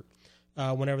concert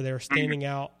whenever they were standing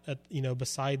out at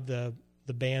beside the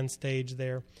band stage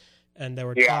there. And they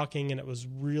were talking, and it was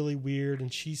really weird.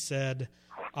 And she said,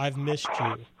 "I've missed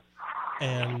you."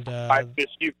 And I've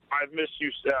missed you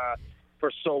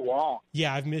for so long.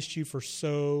 Yeah, I've missed you for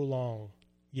so long.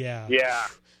 Yeah.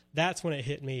 That's when it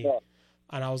hit me,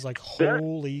 and I was like,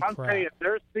 "Holy crap!" I'm telling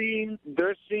you,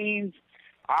 their scenes.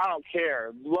 I don't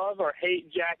care, love or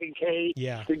hate Jack and Kate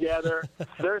together.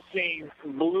 Their scenes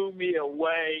blew me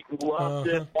away. Loved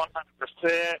it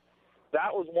 100%.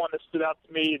 That was one that stood out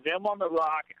to me. Them on the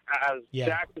rock, as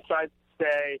Jack decides to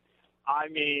stay. I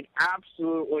mean,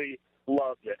 absolutely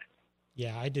loved it.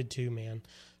 Yeah, I did too, man.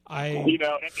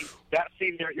 that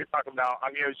scene there you're talking about,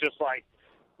 I mean, it was just like,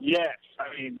 yes.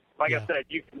 I mean, I said,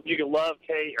 you can love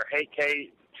Kate or hate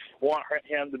Kate, want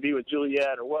him to be with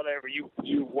Juliet or whatever you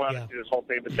want to do this whole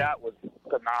thing, but that was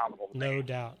phenomenal. No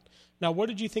doubt. Now, what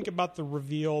did you think about the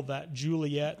reveal that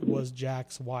Juliet was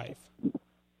Jack's wife?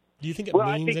 Do you think it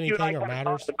means anything or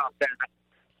matters?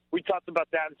 We talked about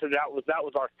that, and so that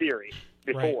was our theory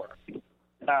before, right.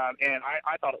 And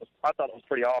I thought it was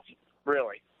pretty awesome,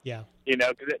 really. Yeah,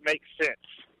 because it makes sense.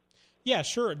 Yeah,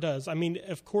 sure it does. I mean,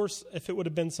 of course, if it would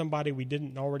have been somebody we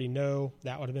didn't already know,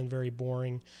 that would have been very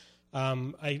boring.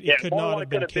 It could not have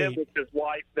been Kate. With his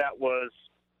wife, that was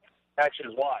actually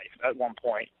his wife at one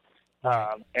point,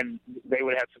 and they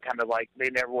would have some kind of they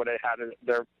never would have had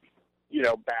their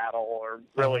battle or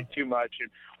really too much,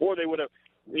 or they would have,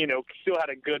 still had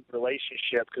a good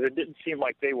relationship, because it didn't seem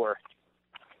like they were.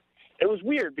 It was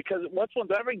weird, because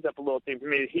that brings up a little thing for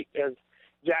me. As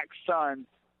Jack's son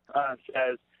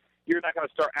says, "You're not going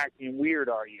to start acting weird,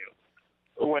 are you?"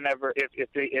 Whenever, if he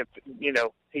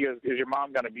goes, "Is your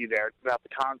mom going to be there at the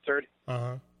concert?"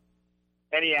 And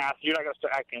he asks, "You're not going to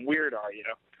start acting weird, are you?"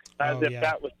 As if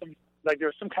that was there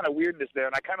was some kind of weirdness there,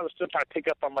 and I kind of was still trying to pick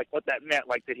up on what that meant.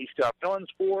 Did he still have feelings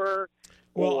for her?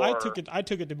 Well, I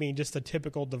took it to mean just a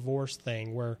typical divorce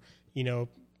thing, where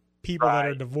people that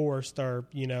are divorced are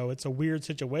it's a weird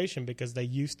situation because they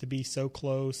used to be so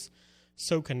close,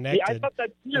 so connected. Yeah, I thought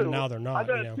that too. And now they're not. I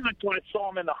thought that too much when I saw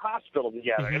them in the hospital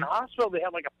together. In the hospital, they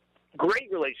had a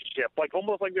great relationship,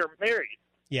 almost like they were married.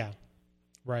 Yeah,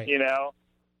 right.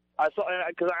 I saw,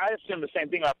 because I assumed the same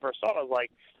thing when I first saw it. I was like,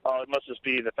 "Oh, it must just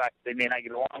be the fact that they may not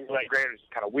get along that great. It's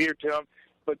kind of weird to them."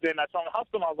 But then I saw them in the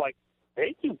hospital, and I was like,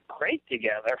 "They do great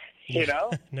together,"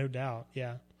 No doubt,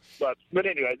 yeah. But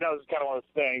anyway, that was kind of one of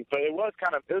those things. But it was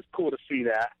cool to see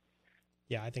that.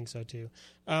 Yeah, I think so too.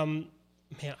 Man,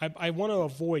 I want to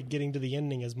avoid getting to the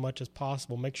ending as much as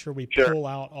possible. Make sure we pull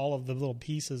out all of the little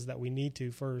pieces that we need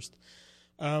to first.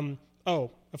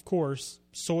 Of course,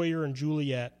 Sawyer and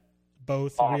Juliet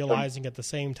both Awesome. realizing at the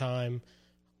same time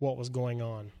what was going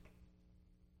on.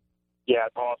 Yeah,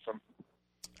 it's awesome.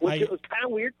 Which it was kind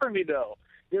of weird for me, though.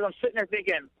 Because I'm sitting there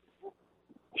thinking,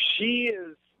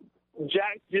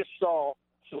 Jack just saw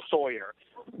Sawyer.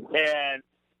 And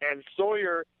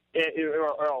Sawyer,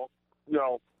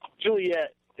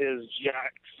 Juliet is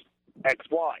Jack's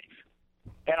ex-wife.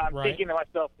 And I'm thinking to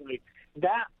myself, like,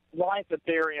 that life that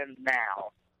they're in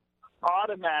now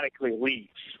automatically leaves.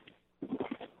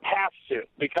 Has to.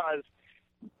 Because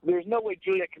there's no way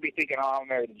Juliet could be thinking, oh, I'm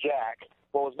married to Jack.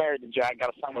 Well, was married to Jack,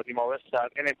 got a son with him, all this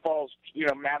stuff, and it falls,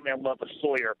 madly in love with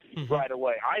Sawyer right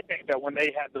away. I think that when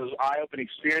they had those eye-opening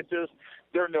experiences,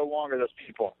 they're no longer those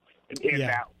people in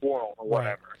that world or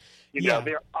whatever. Right.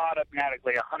 They're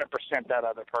automatically 100% that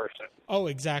other person. Oh,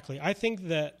 exactly. I think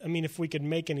that, if we could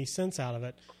make any sense out of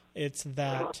it, it's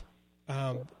that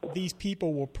these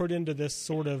people were put into this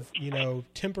sort of,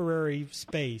 temporary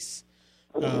space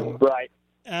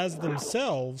as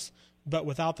themselves, but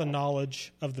without the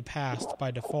knowledge of the past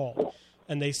by default.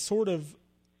 And they sort of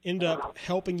end up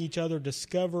helping each other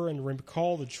discover and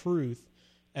recall the truth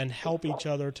and help each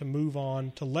other to move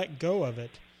on, to let go of it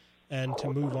and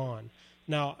to move on.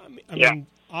 Now, I mean,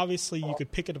 obviously you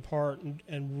could pick it apart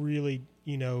and really,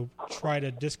 try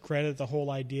to discredit the whole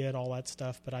idea and all that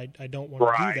stuff, but I don't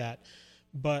want to do that.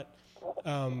 But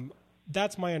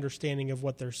that's my understanding of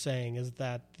what they're saying, is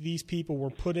that these people were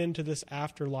put into this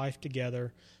afterlife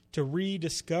together to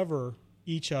rediscover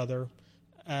each other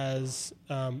as,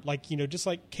 just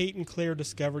like Kate and Claire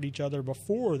discovered each other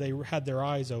before they had their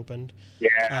eyes opened.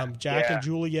 Jack and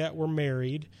Juliet were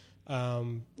married.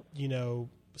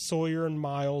 Sawyer and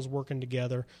Miles working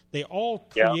together. They all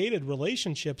created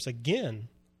relationships again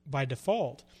by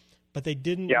default, but they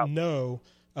didn't know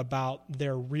about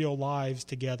their real lives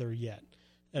together yet.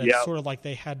 And it's sort of like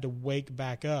they had to wake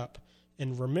back up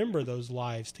and remember those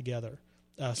lives together.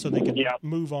 So they could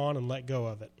move on and let go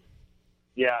of it.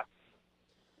 Yeah.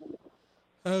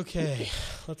 Okay,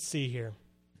 let's see here.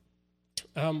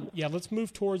 Let's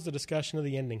move towards the discussion of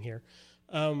the ending here.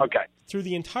 Okay. Through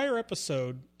the entire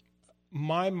episode,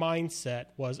 my mindset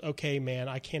was, okay, man,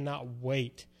 I cannot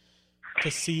wait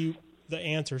to see the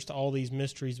answers to all these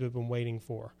mysteries we've been waiting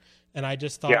for. And I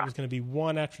just thought it was going to be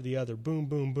one after the other. Boom,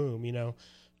 boom, boom,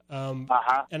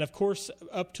 And, of course,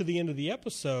 up to the end of the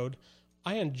episode,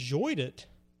 I enjoyed it,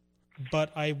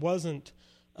 but I wasn't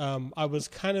I was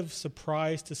kind of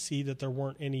surprised to see that there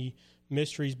weren't any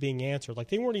mysteries being answered. Like,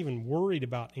 they weren't even worried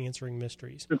about answering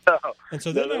mysteries. No. And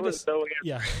so then go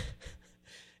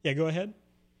ahead.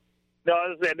 No, I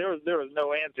was saying there was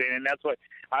no answering, and that's what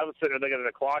I was sitting there looking at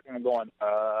the clock and going,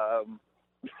 I mean,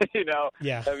 they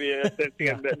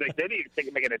didn't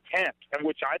even make an attempt, and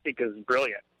which I think is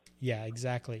brilliant. Yeah,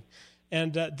 exactly.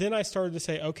 And then I started to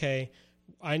say, okay,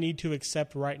 I need to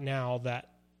accept right now that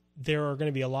there are going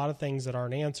to be a lot of things that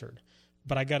aren't answered,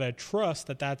 but I got to trust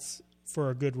that that's for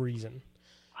a good reason.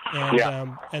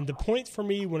 And and the point for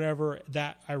me, whenever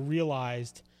that I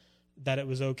realized that it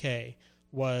was okay,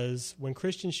 was when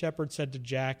Christian Shepherd said to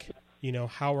Jack,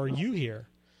 how are you here?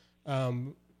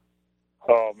 Oh,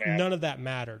 man. None of that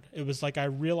mattered. It was like I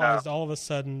realized all of a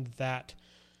sudden that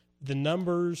the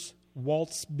numbers,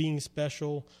 Walt's being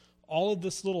special, all of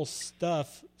this little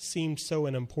stuff seemed so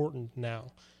unimportant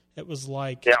now. It was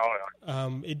like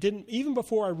it didn't, even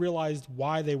before I realized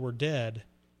why they were dead,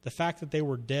 the fact that they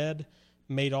were dead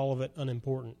made all of it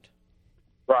unimportant.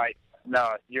 Right.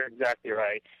 No, you're exactly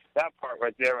right. That part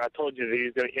right there, I told you that he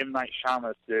was going to M. Night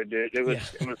Shyamalan, dude. It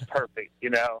was perfect,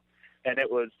 and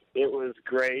it was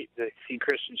great to see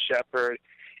Christian Shepherd,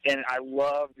 and I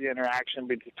loved the interaction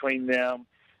between them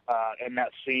in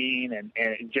that scene, and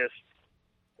it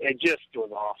just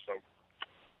was awesome.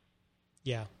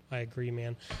 Yeah, I agree,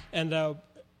 man. And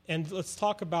let's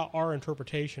talk about our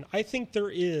interpretation. I think there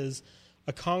is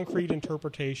a concrete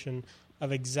interpretation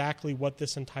of exactly what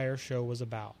this entire show was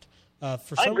about. I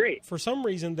agree. For some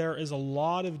reason, there is a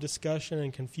lot of discussion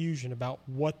and confusion about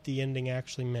what the ending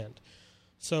actually meant.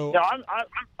 So, no,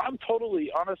 I'm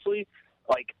totally, honestly,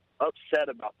 upset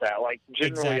about that.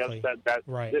 Genuinely upset that.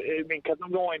 Right. I mean, because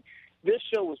I'm going, this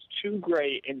show was too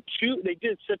great, and they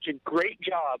did such a great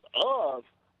job of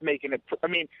making it. I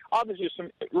mean, obviously there's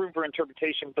some room for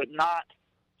interpretation, but not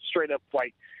straight up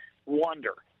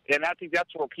wonder. And I think that's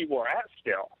where people are at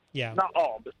still. Yeah. Not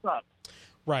all, but some.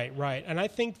 Right. And I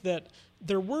think that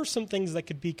there were some things that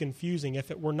could be confusing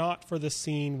if it were not for the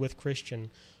scene with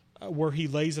Christian where he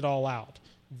lays it all out,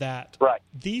 that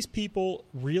these people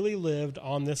really lived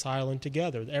on this island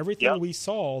together. Everything we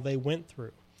saw, they went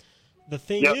through. The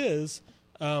thing is,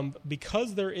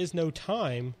 because there is no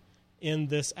time in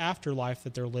this afterlife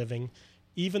that they're living,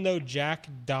 even though Jack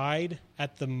died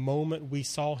at the moment we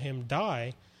saw him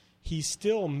die, he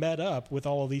still met up with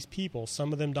all of these people.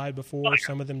 Some of them died before,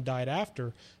 some of them died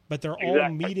after, but they're all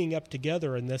meeting up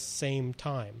together in this same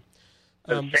time.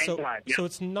 So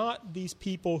it's not these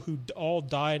people who all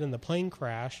died in the plane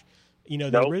crash,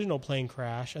 the original plane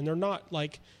crash, and they're not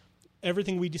like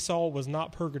everything we saw was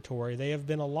not purgatory. They have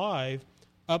been alive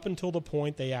up until the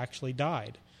point they actually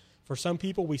died. For some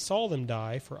people, we saw them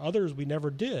die. For others, we never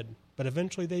did, but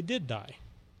eventually they did die.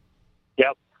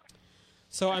 Yep.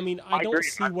 So, I don't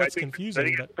see what's confusing. I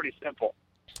think it's pretty simple.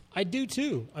 I do,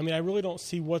 too. I don't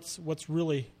see what's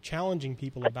really challenging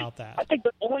people about that. I think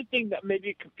the only thing that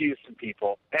maybe confused some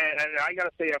people, and I got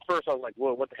to say, at first I was like,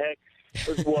 whoa, what the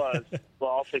heck? Well,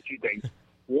 I'll say two things.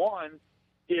 One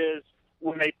is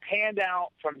when they panned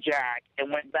out from Jack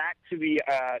and went back to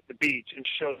the beach and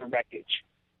showed the wreckage.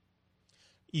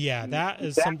 Yeah, that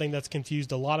is something that's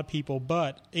confused a lot of people,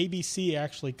 but ABC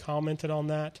actually commented on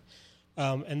that.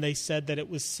 And they said that it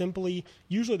was simply,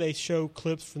 usually they show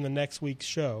clips from the next week's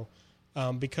show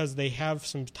because they have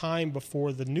some time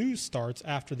before the news starts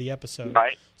after the episode.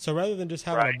 Right. So rather than just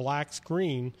having a black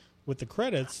screen with the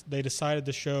credits, they decided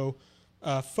to show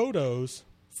photos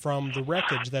from the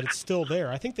wreckage that it's still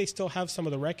there. I think they still have some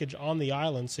of the wreckage on the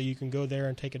island, so you can go there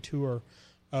and take a tour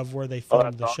of where they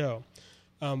filmed the show.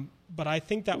 But I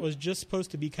think that was just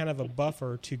supposed to be kind of a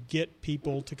buffer to get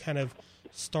people to kind of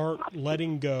start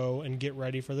letting go and get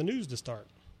ready for the news to start.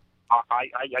 I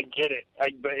get it,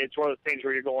 but it's one of those things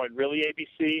where you're going, really,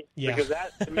 ABC? Yeah. Because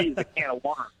that, to me, is a can of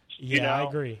worms. Yeah,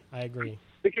 I agree.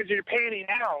 Because you're panning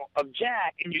out of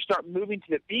Jack, and you start moving to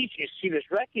the beach, and you see this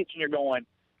wreckage, and you're going,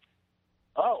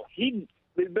 oh,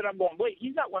 but I'm going, wait,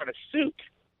 he's not wearing a suit.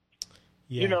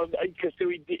 Yeah. Because so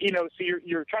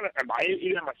you're trying to,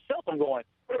 even myself, I'm going,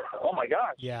 oh my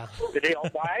gosh. Yeah. Did they all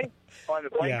die on the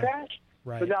plane crash?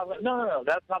 Right. But now, no,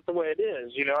 that's not the way it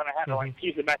is, and I had to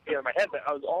piece it back together in my head, but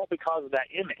it was all because of that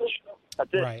image. That's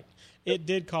it. Right. It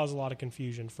did cause a lot of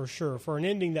confusion, for sure. For an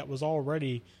ending that was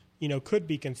already, could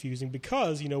be confusing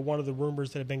because, one of the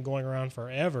rumors that have been going around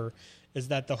forever is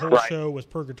that the whole show was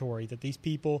purgatory, that these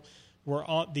people were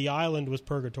on the island was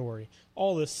purgatory,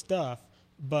 all this stuff.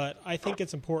 But I think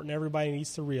it's important everybody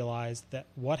needs to realize that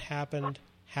what happened,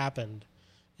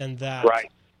 and that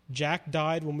Jack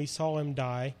died when we saw him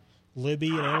die. Libby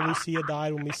and Ana Lucia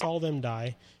died when we saw them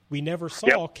die. We never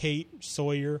saw Kate,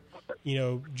 Sawyer,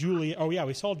 Juliet. Oh, yeah,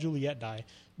 we saw Juliet die.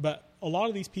 But a lot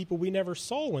of these people we never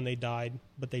saw when they died,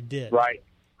 but they did. Right.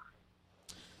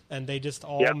 And they just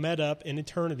all met up in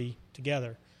eternity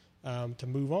together to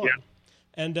move on. Yeah.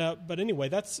 And but anyway,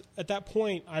 at that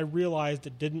point, I realized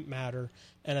it didn't matter.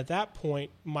 And at that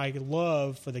point, my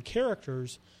love for the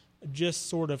characters just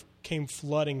sort of came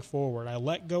flooding forward. I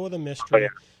let go of the mystery,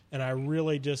 and I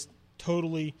really just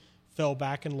totally fell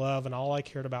back in love, and all I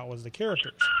cared about was the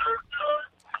characters.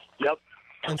 Yep.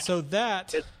 And so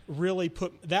that really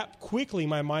quickly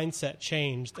my mindset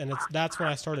changed, and that's when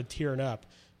I started tearing up.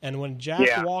 And when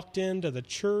Jack walked into the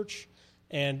church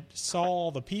and saw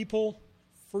all the people,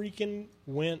 freaking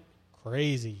went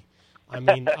crazy.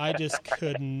 I just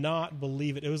could not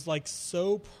believe it. It was like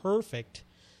so perfect.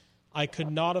 I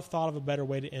could not have thought of a better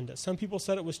way to end it. Some people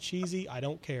said it was cheesy. I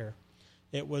don't care.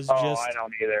 It was just I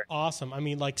don't either. Awesome.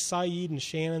 Like Saeed and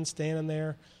Shannon standing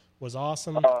there was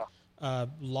awesome.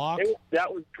 Locke.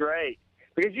 That was great.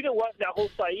 Because you know what? That whole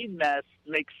Saeed mess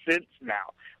makes sense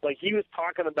now. Like he was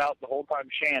talking about the whole time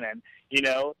Shannon,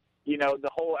 the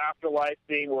whole afterlife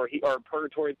thing or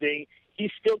purgatory thing,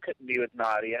 he still couldn't be with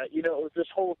Nadia. It was this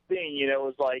whole thing, it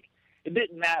was like, it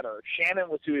didn't matter. Shannon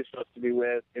was who he was supposed to be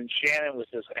with, and Shannon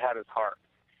had his heart,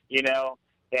 and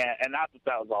that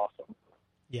was awesome.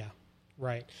 Yeah,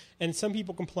 right. And some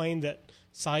people complain that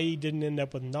Saeed didn't end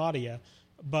up with Nadia,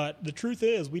 but the truth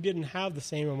is we didn't have the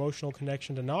same emotional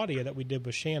connection to Nadia that we did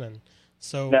with Shannon.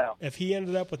 So if he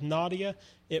ended up with Nadia,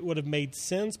 it would have made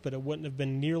sense, but it wouldn't have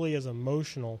been nearly as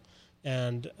emotional,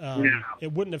 and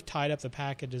it wouldn't have tied up the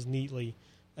package as neatly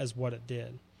as what it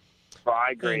did. Oh,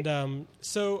 I agree. And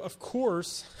so, of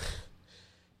course,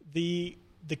 the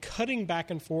cutting back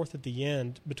and forth at the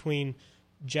end between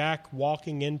Jack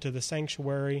walking into the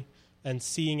sanctuary and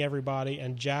seeing everybody,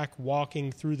 and Jack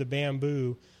walking through the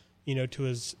bamboo,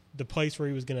 to the place where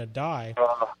he was going to die,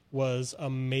 was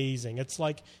amazing. It's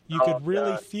like you could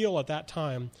really feel at that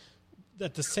time,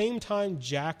 at the same time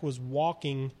Jack was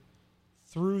walking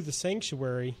through the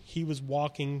sanctuary, he was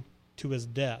walking to his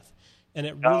death. And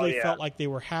it really felt like they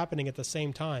were happening at the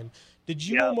same time. Did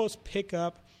you almost pick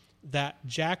up that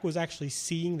Jack was actually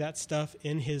seeing that stuff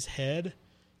in his head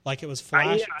Like it was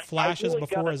I flashes really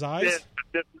before his eyes?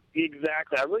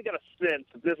 Exactly. I really got a sense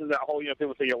that this is that whole,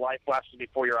 people say your life flashes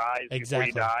before your eyes before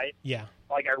you die. Yeah.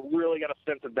 Like, I really got a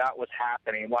sense that was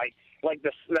happening. Like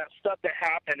that stuff that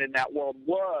happened in that world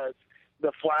was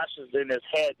the flashes in his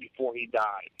head before he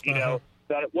died. You know,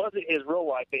 that it wasn't his real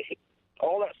life.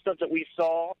 All that stuff that we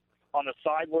saw on the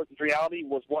side was reality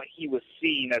was what he was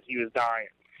seeing as he was dying.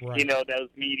 Right. You know, those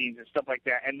meetings and stuff like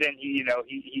that. And then he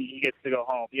gets to go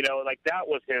home. You know, like that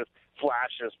was his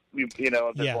flashes,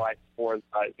 of his life before his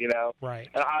life, Right.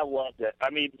 And I loved it. I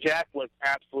mean, Jack looked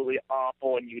absolutely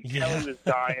awful, and you could tell he was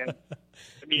dying.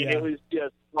 I mean, it was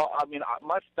just,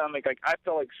 my stomach, like, I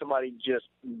felt like somebody just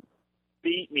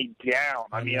beat me down.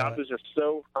 I mean, I was just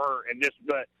so hurt,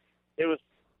 but it was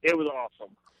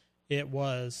awesome. It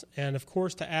was. And, of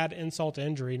course, to add insult to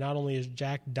injury, not only is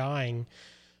Jack dying,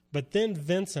 but then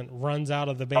Vincent runs out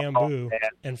of the bamboo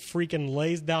and freaking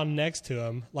lays down next to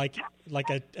him like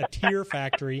a tear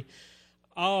factory.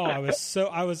 Oh, it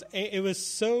was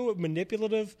so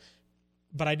manipulative,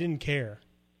 but I didn't care.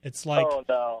 It's like,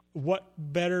 what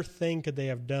better thing could they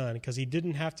have done? Because he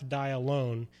didn't have to die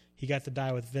alone. He got to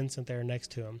die with Vincent there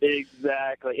next to him.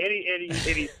 Exactly. And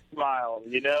he smiled,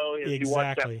 as you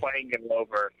watch that plane get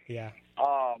over. Yeah.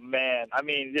 Oh, man. I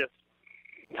mean, just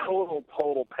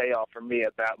total payoff for me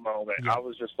at that moment. Yeah. I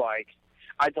was just like,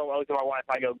 I looked at my wife,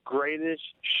 I go, greatest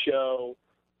show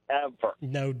ever.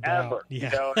 No doubt. Ever.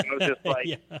 Yeah. And it was just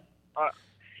like,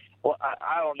 well,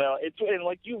 I don't know. It's and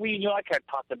like like I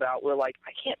talked about, we're like,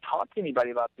 I can't talk to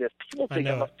anybody about this. People think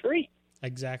I'm a freak.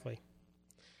 Exactly.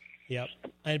 Yep.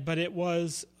 But it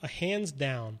was a hands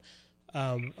down.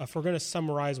 If we're going to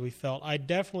summarize, we felt, I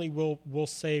definitely will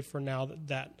say for now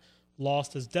that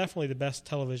Lost is definitely the best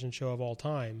television show of all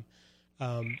time.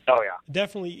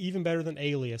 Definitely even better than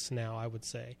Alias now, I would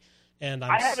say. And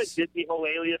I haven't did the whole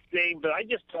Alias thing, but I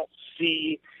just don't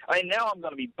see. I mean, now I'm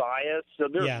going to be biased, so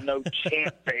there's no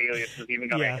chance that Alias is even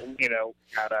going to,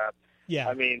 cut up. Yeah.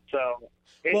 I mean, so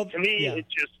to me, it's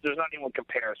just there's not even a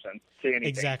comparison to anything.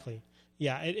 Exactly.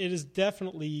 Yeah, it is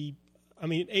definitely. I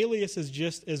mean, Alias is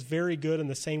just as very good in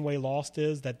the same way Lost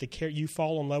is. That you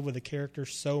fall in love with the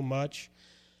characters so much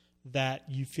that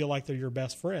you feel like they're your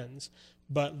best friends.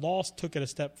 But Lost took it a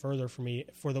step further for me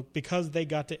because they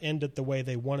got to end it the way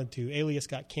they wanted to. Alias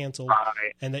got canceled,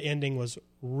 and the ending was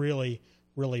really,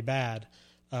 really bad.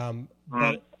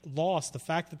 But Lost, the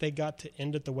fact that they got to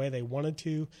end it the way they wanted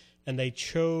to, and they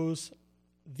chose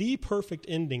the perfect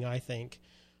ending, I think,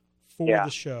 for the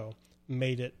show,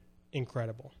 made it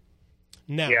incredible.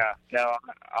 Now,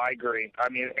 I agree. I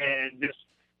mean, and just.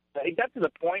 It got to the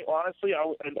point, honestly, I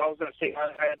was going to say,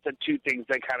 I had said two things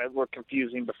that kind of were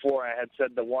confusing before. I had said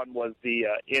the one was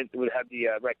it would have the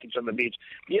wreckage on the beach.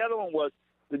 The other one was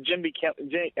the Jimmy Kimmel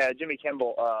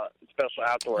special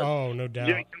outdoors. Oh, no doubt.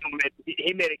 Jimmy Kimmel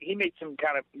he made some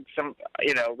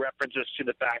references to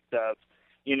the fact of,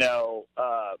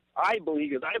 I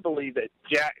believe that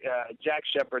Jack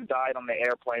Shepherd died on the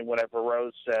airplane, whatever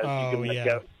Rose says.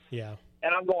 Yeah.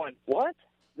 And I'm going, what?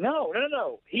 No.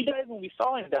 He died when we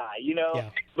saw him die,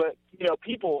 But,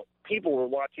 people were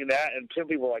watching that, and some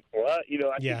people were like, what?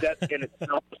 I think that in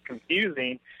itself was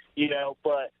confusing,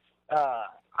 But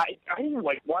I didn't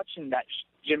like watching that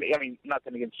Jimmy. I mean,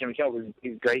 nothing against Jimmy Kimmel.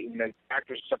 He's great, and the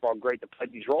actors and stuff are all great to play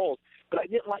these roles. But I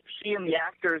didn't like seeing the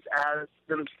actors as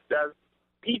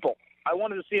people. I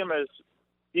wanted to see them as,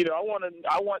 I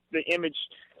want the image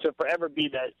to forever be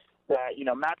that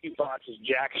Matthew Fox is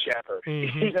Jack Shepherd.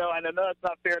 Mm-hmm. And I know that's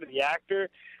not fair to the actor,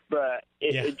 but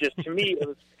it just, to me, it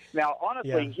was. Now,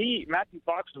 honestly, Matthew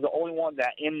Fox was the only one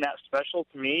that in that special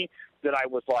to me that I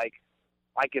was like,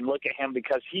 I can look at him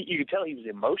because you could tell he was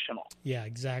emotional. Yeah,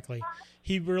 exactly.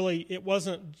 He really,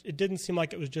 it didn't seem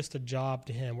like it was just a job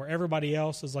to him, where everybody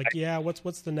else is like,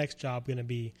 what's the next job going to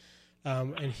be?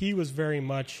 And he was very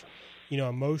much,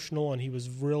 emotional, and he was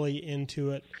really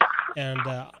into it. And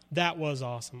that was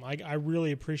awesome. I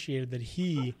really appreciated that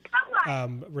he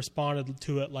responded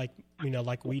to it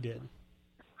like we did.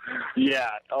 Yeah.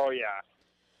 Oh, yeah.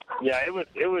 Yeah, it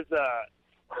was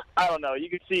I don't know. You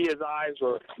could see his eyes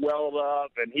were welled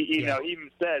up, and he even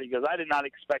said, he goes, I did not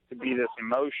expect to be this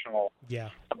emotional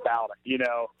about it,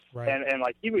 Right. And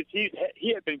like he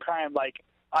had been crying like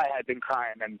I had been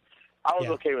crying, and I was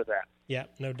okay with that. Yeah,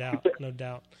 no doubt, no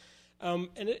doubt. And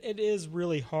it is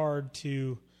really hard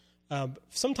to.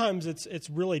 Sometimes it's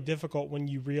really difficult when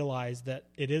you realize that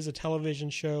it is a television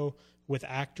show with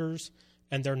actors,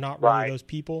 and they're not really those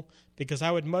people. Because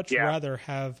I would much rather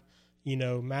have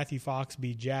Matthew Fox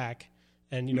be Jack,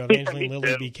 and Evangeline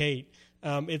Lilly be Kate.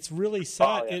 It's really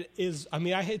sad. It is. I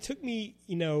mean, it took me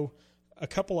a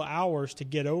couple of hours to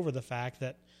get over the fact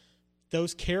that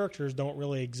those characters don't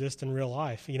really exist in real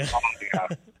life, you know. Oh, yeah.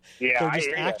 Yeah, They're just I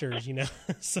hear actors, you know.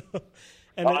 So,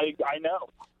 and I know.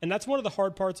 And that's one of the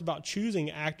hard parts about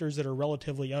choosing actors that are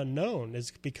relatively unknown,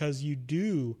 is because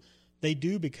they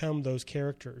do become those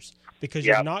characters because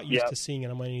you're not used to seeing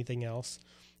them on anything else.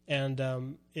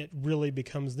 And it really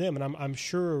becomes them. And I'm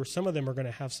sure some of them are going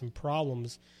to have some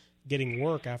problems getting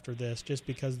work after this, just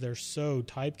because they're so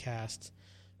typecast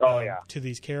to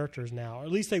these characters now. Or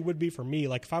at least they would be for me.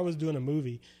 Like if I was doing a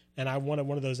movie and I wanted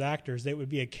one of those actors, they would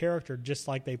be a character just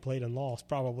like they played in Lost,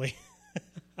 probably.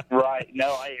 Right.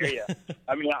 No, I hear you.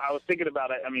 I mean, I was thinking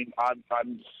about it. I mean, I'm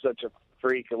such a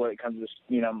freak when it comes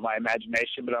to, my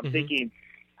imagination, but I'm thinking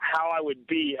how I would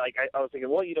be. Like, I was thinking,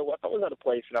 well, you know what? If I was at a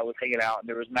place and I was hanging out and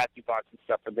there was Matthew Fox and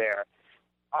stuff there,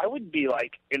 I would be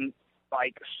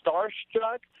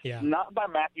starstruck, not by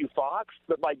Matthew Fox,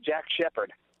 but by Jack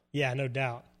Shepherd. Yeah, no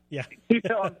doubt. Yeah. You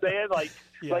know what I'm saying?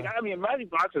 I mean, Matthew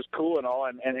Fox is cool and all,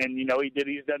 and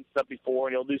he's done stuff before,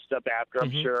 and he'll do stuff after,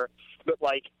 I'm sure. But,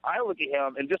 I look at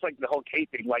him, and just, the whole Kate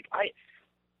thing,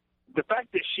 the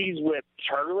fact that she's with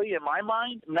Charlie, in my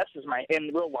mind, messes in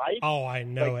real life. Oh, I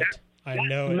know it. I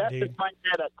know it, dude. Messes my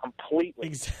head up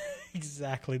completely.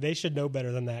 Exactly. They should know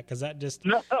better than that, because that just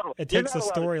it takes the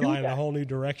storyline in a whole new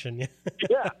direction.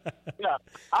 Yeah.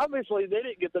 Obviously, they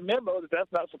didn't get the memo that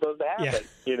that's not supposed to happen,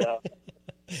 you know.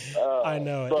 I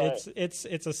know it.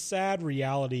 It's a sad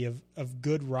reality of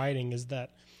good writing, is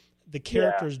that the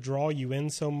characters draw you in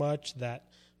so much that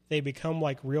they become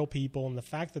like real people, and the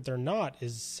fact that they're not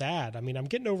is sad. I mean, I'm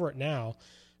getting over it now,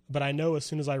 but I know as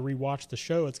soon as I rewatch the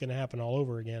show, it's going to happen all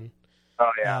over again. Oh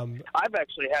yeah, I've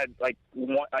actually had I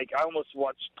almost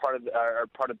watched part of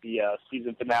the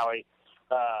season finale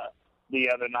the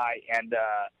other night, and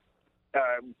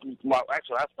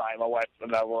actually last night my wife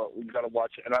and I we got to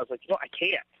watch it, and I was like, I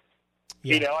can't.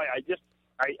 Yeah.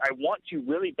 I want to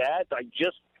really bad, but I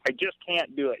just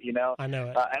can't do it. I know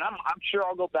it, and I'm sure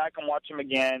I'll go back and watch them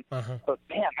again. But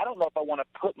man, I don't know if I want to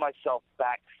put myself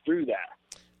back through that.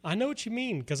 I know what you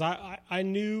mean, because I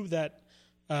knew that.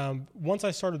 Once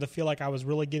I started to feel like I was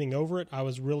really getting over it, I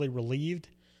was really relieved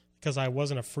because I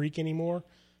wasn't a freak anymore.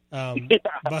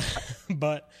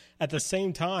 But at the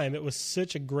same time, it was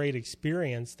such a great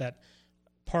experience that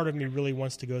part of me really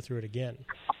wants to go through it again.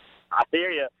 I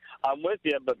hear you. I'm with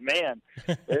you, but man,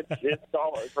 it's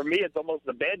all, for me. It's almost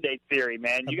the Band-Aid theory,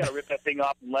 man. You got to rip that thing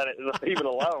off and leave it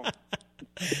alone.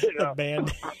 The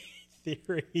Band-Aid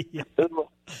theory. Let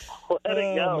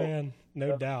it go, man.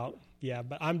 No doubt. Yeah,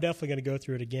 but I'm definitely going to go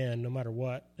through it again, no matter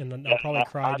what, and I'll probably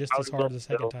cry just as hard the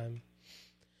second time.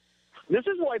 This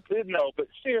is why, but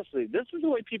seriously, this is the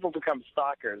way people become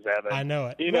stalkers, Evan. I know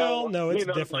it. It's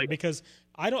different because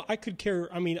I don't care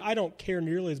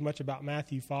nearly as much about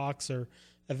Matthew Fox or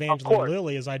Evangeline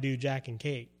Lilly as I do Jack and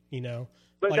Kate.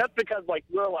 But that's because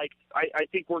we're I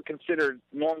think we're considered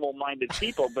normal-minded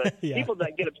people, but people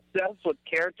that get obsessed with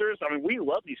characters, I mean, we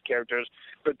love these characters,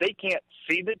 but they can't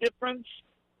see the difference.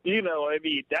 I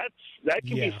mean, that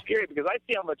can be scary because I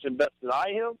see how much invested I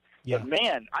am. Yeah. But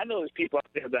man, I know there's people out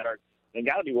there that they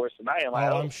got to be worse than I am.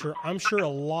 I'm sure a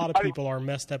lot of people are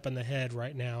messed up in the head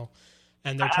right now,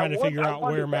 and they're trying to figure out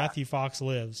where Matthew Fox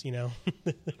lives.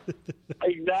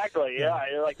 Exactly. Yeah.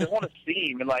 They want to see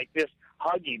him and just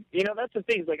hug him. That's the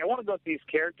thing. I want to go to these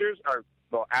characters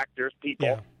actors,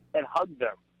 people, and hug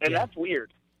them, and that's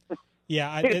weird.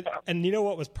 Yeah, and you know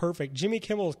what was perfect? Jimmy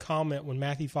Kimmel's comment when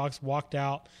Matthew Fox walked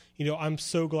out, I'm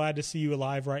so glad to see you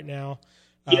alive right now.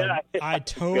 I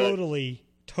totally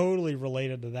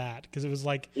related to that because it was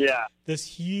this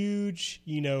huge,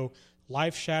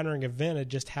 life-shattering event had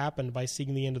just happened by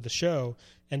seeing the end of the show,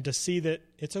 and to see that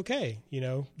it's okay,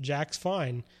 Jack's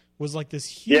fine, was this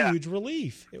huge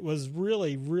relief. It was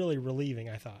really, really relieving,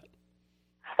 I thought.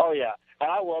 Oh, yeah, and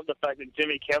I love the fact that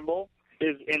Jimmy Kimmel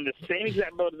is in the same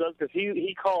exact boat as us because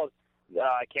he called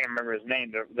I can't remember his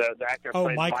name, the actor. Oh,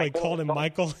 Michael. He called him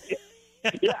Michael.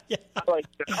 Yeah.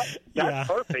 That's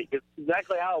perfect. It's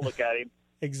exactly how I look at him.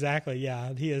 Exactly.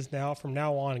 Yeah, he is from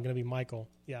now on going to be Michael.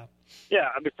 Yeah. Yeah.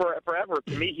 I mean, forever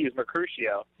to me he was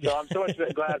Mercutio. So I'm so much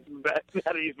glad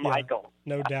that he's Michael.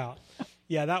 No doubt.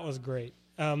 Yeah, that was great.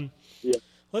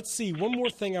 Let's see. One more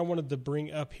thing I wanted to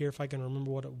bring up here, if I can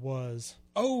remember what it was.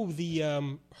 Oh,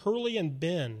 the Hurley and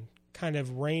Ben kind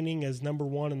of reigning as number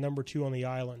 1 and number 2 on the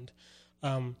island.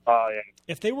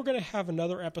 If they were going to have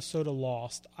another episode of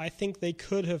Lost, I think they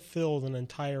could have filled an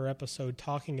entire episode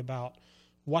talking about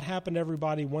what happened to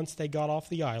everybody once they got off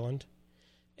the island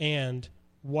and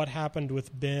what happened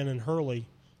with Ben and Hurley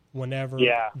whenever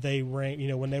they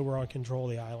when they were on control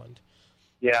of the island.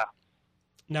 Yeah.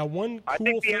 Now, one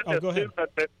cool thing... Oh, go ahead.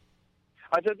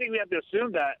 I think we have to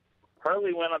assume that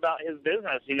Hurley went about his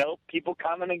business, people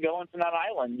coming and going from that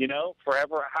island,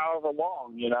 forever, however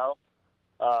long,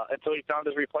 until he found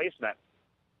his replacement.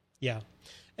 Yeah.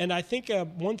 And I think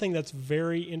one thing that's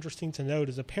very interesting to note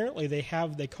is apparently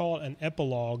they call it an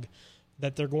epilogue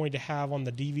that they're going to have on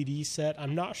the DVD set.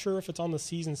 I'm not sure if it's on the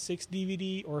season 6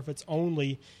 DVD or if it's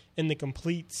only in the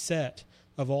complete set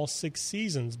of all 6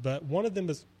 seasons, but one of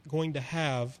them is going to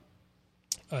have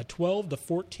a 12 to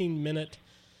 14 minute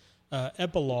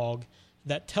epilogue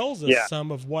that tells us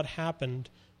some of what happened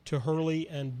to Hurley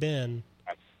and Ben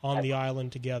on the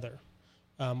island together.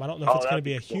 I don't know if it's going to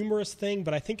be a humorous thing,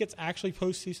 but I think it's actually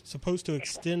supposed to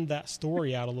extend that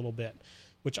story out a little bit,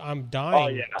 which I'm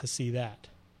dying to see that.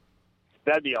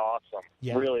 That'd be awesome.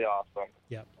 Yeah. Really awesome.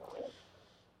 Yeah.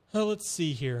 Well, let's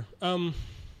see here. By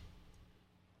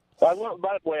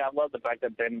the way, I love the fact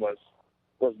that Ben was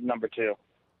number 2.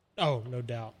 Oh, no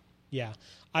doubt. Yeah.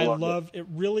 I love it.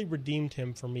 Really redeemed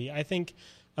him for me.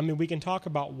 We can talk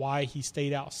about why he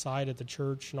stayed outside at the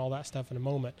church and all that stuff in a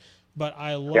moment, but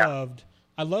I loved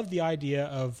the idea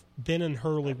of Ben and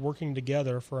Hurley working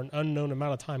together for an unknown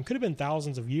amount of time. Could have been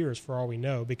thousands of years for all we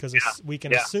know, because we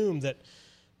can assume that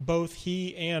both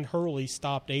he and Hurley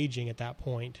stopped aging at that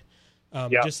point,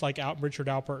 just like Richard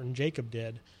Alpert and Jacob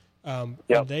did. And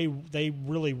they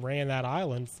really ran that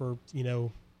island for,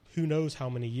 who knows how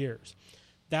many years.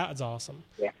 That is awesome.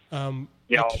 Yeah. And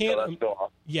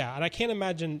I can't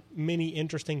imagine many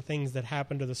interesting things that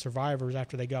happened to the survivors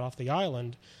after they got off the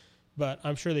island, but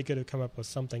I'm sure they could have come up with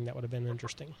something that would have been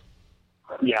interesting.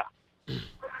 Yeah.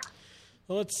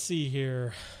 Well, let's see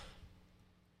here.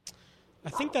 I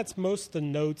think that's most of the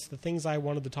notes, the things I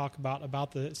wanted to talk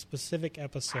about the specific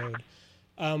episode.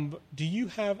 Do you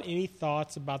have any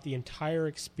thoughts about the entire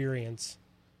experience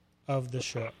of the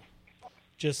show?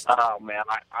 Oh man,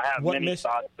 I have many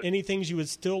thoughts. Any things you would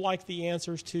still like the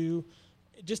answers to?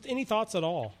 Just any thoughts at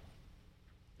all?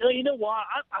 You know what?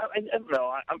 I don't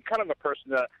know. I'm kind of a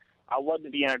person that I love to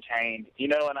be entertained,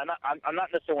 and I'm not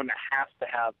necessarily one that has to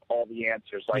have all the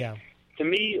answers. To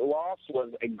me, Lost was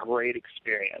a great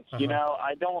experience. Uh-huh.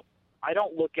 I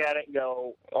don't look at it and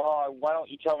go, oh, why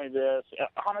don't you tell me this?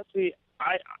 Honestly,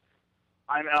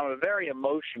 I'm a very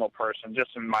emotional person, just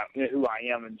in who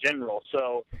I am in general.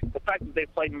 So the fact that they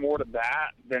played more to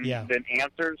that than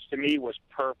answers, to me, was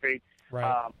perfect.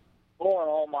 Right. All in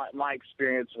all, my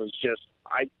experience was just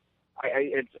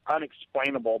it's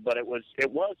unexplainable, but it was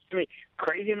to me,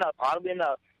 crazy enough, oddly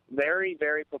enough, very,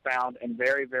 very profound and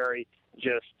very, very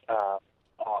just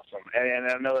awesome.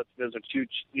 And I know that those are two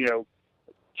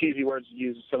cheesy words to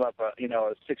use to sum up a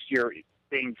 6-year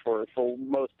thing for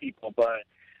most people, but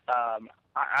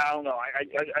I don't know.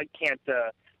 I can't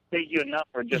thank you enough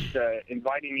for just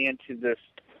inviting me into this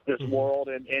mm-hmm. world,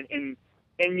 and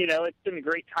it's been a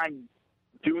great time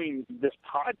doing this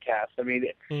podcast.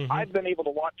 Mm-hmm. I've been able to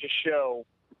watch a show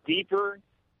deeper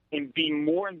and be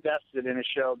more invested in a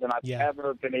show than I've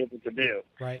ever been able to do.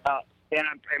 Right. And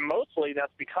mostly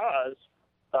that's because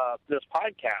of this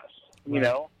podcast.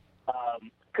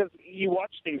 Because you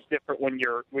watch things different when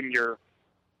you're going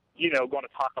to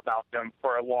talk about them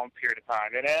for a long period of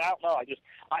time. And I don't know,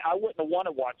 I wouldn't have wanted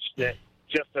to watch it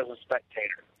just as a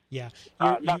spectator. Yeah.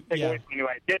 Not taking away from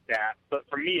anyone who did that, but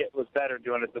for me it was better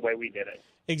doing it the way we did it.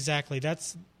 Exactly.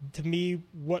 That's, to me,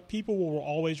 what people will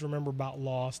always remember about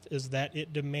Lost is that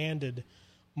it demanded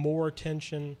more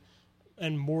attention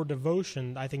and more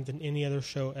devotion, I think, than any other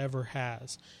show ever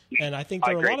has. And I think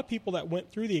there are a lot of people that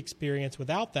went through the experience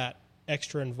without that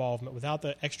extra involvement, without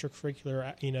the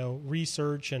extracurricular,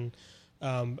 research and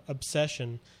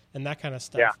obsession and that kind of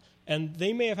stuff. Yeah. And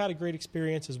they may have had a great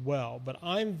experience as well, but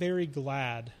I'm very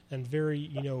glad and very,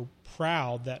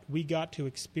 proud that we got to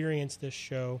experience this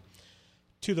show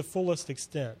to the fullest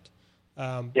extent.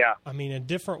 In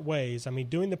different ways.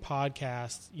 Doing the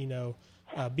podcast,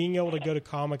 being able to go to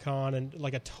Comic-Con and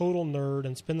like a total nerd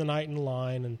and spend the night in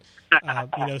line and,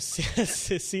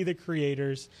 see the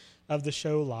creators of the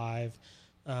show live,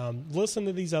 listen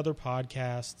to these other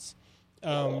podcasts,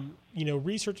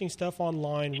 researching stuff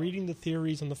online, reading the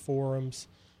theories on the forums,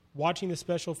 watching the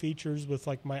special features with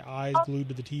like my eyes glued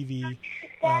to the TV,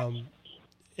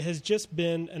 has just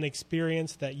been an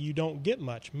experience that you don't get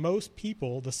much. Most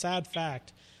people, the sad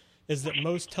fact is that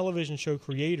most television show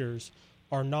creators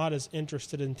are not as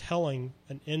interested in telling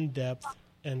an in-depth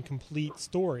and complete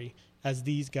story as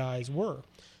these guys were.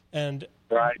 And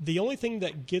the only thing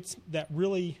that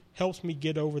really helps me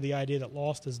get over the idea that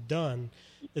Lost is done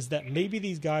is that maybe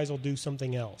these guys will do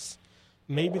something else.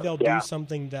 Maybe they'll do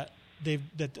something that they've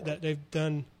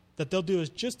done, that they'll do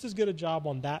just as good a job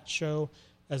on that show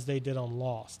as they did on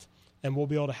Lost, and we'll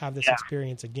be able to have this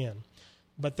experience again.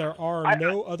 but there are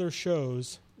no other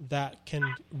shows that can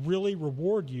really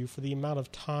reward you for the amount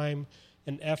of time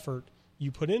and effort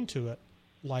you put into it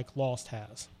like Lost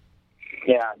has.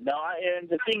 Yeah, no, and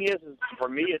the thing is for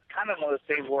me, it's kind of one of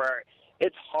those things where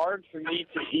it's hard for me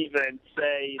to even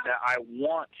say that I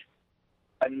want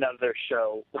another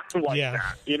show like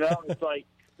that. You know, it's like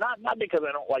not because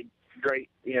I don't like great,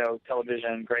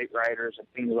 television, great writers and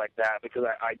things like that, because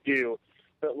I do,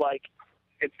 but like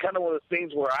it's kind of one of those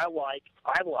things where I like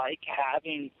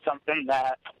having something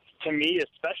that to me is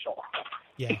special.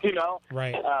 Yeah.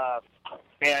 Right.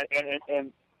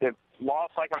 And if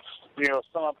Lost, like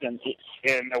sum up in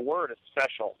a word, is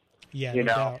special. Yeah. No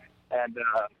doubt. And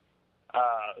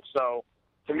so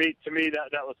to me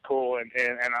that was cool, and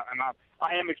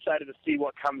I am excited to see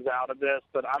what comes out of this,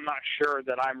 but I'm not sure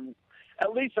that I'm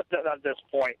at least at this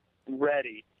point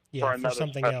ready for another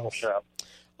something special else. show.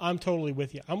 I'm totally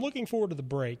with you. I'm looking forward to the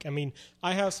break. I mean,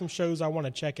 I have some shows I want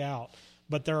to check out,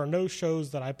 but there are no shows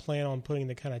that I plan on putting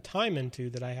the kind of time into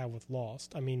that I have with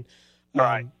Lost. I mean,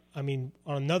 right. On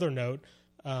another note,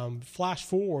 Flash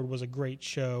Forward was a great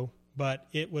show, but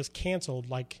it was canceled,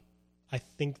 like, I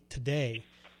think today.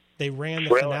 They ran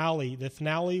the finale. The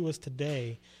finale was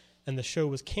today, and the show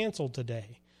was canceled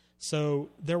today. So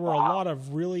there were a lot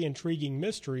of really intriguing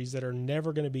mysteries that are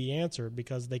never going to be answered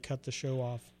because they cut the show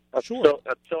off short.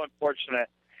 That's so unfortunate.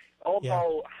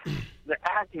 Although the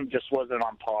acting just wasn't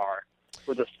on par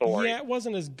with the story. Yeah, it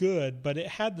wasn't as good, but it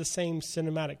had the same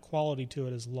cinematic quality to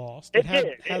it as Lost. It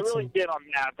really did on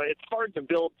that, but it's hard to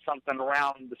build something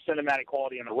around the cinematic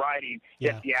quality and the writing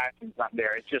if the acting's not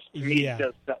there. It's just, to me,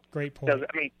 great point.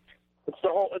 I mean, it's the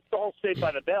whole Saved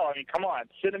by the Bell. I mean, come on,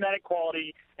 cinematic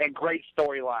quality and great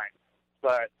storyline.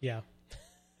 But yeah,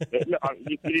 no,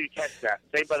 you didn't catch that.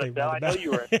 Saved by the Bell. I know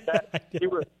you were.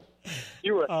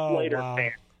 You were a Slater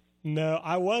fan. No,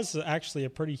 I was actually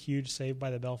a pretty huge Saved by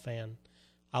the Bell fan.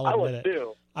 I'll admit it.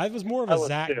 Too. I was more of a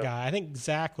Zach guy. I think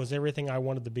Zach was everything I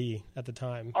wanted to be at the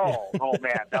time. Oh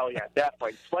man. Oh, yeah,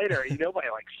 definitely. Slater, nobody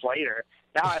likes Slater.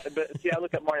 Now, but see, I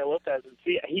look at Mario Lopez and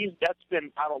see, that's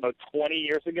been, 20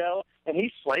 years ago, and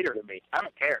he's Slater to me. I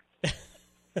don't care.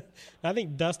 I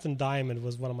think Dustin Diamond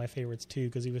was one of my favorites, too,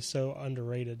 because he was so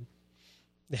underrated.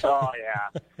 Oh,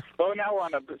 yeah. Well, now we're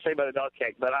on the Saved by the Bell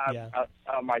kick, but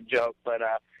on my joke. But,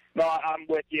 no, I'm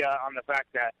with you on the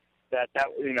fact that that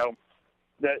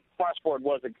Flash Forward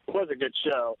was a good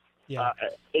show. Yeah.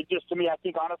 It just, to me, I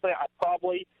think honestly, I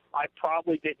probably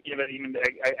didn't give it even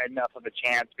enough of a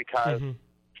chance because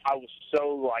I was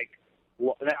so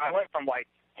I went from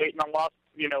hating on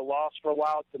Lost for a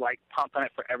while to pumping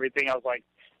it for everything. I was like,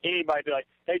 anybody be like,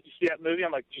 hey, did you see that movie?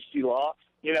 I'm like, did you see Lost?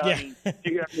 I mean, did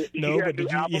you hear a new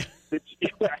album? Did you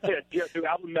hear a new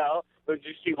album? No. But did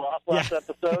you see Lost last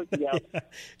episode? Yeah. Did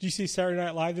you see Saturday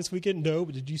Night Live this weekend? No.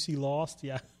 But did you see Lost?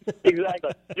 Yeah.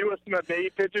 Exactly. Do you want to see my baby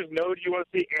pictures? No. Do you want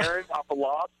to see Aaron off of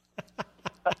Lost?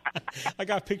 I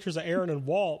got pictures of Aaron and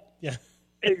Walt. Yeah.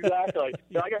 Exactly.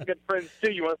 I got good friends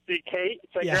too. You want to see Kate?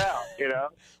 Check her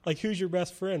out. Like, who's your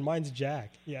best friend? Mine's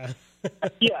Jack. Yeah.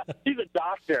 Yeah. He's a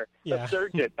doctor, a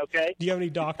surgeon. Okay. Do you have any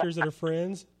doctors that are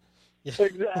friends? Yeah.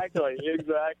 Exactly.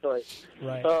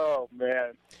 Right. Oh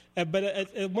man. But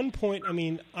at one point, I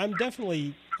mean, I'm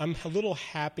a little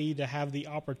happy to have the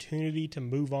opportunity to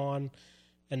move on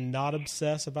and not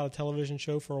obsess about a television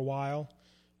show for a while,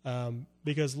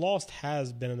 because Lost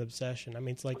has been an obsession. I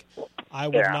mean, it's like I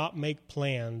would not make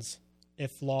plans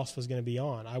if Lost was going to be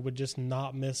on. I would just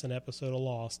not miss an episode of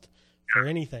Lost for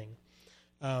anything,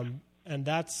 and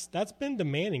that's been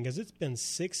demanding because it's been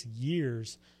 6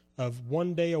 years of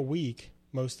 1 day a week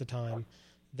most of the time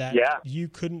that you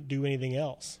couldn't do anything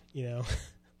else, Yeah.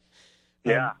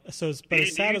 So as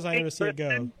sad as I am to see it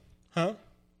go. Huh?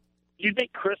 Do you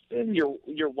think Kristen,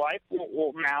 your wife,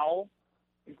 will now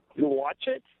watch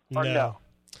it? Or no?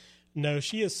 No,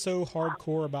 she is so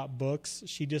hardcore about books.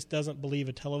 She just doesn't believe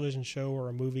a television show or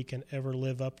a movie can ever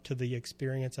live up to the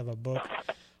experience of a book.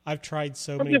 I've tried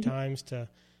so many times to...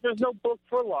 There's no book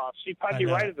for Lost. She'd probably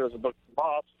be right if there was a book for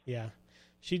Lost. Yeah.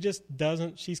 She just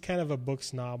doesn't. She's kind of a book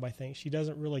snob, I think. She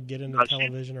doesn't really get into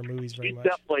television or movies very much.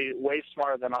 She's definitely way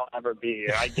smarter than I'll ever be.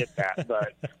 I get that,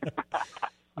 but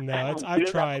no, I've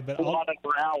tried, but she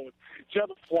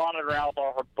doesn't flaunt it around with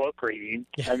all her book reading.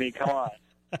 I mean, come on.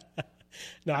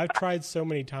 No, I've tried so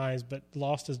many times, but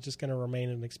Lost is just going to remain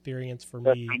an experience for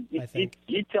me. I think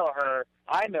you tell her.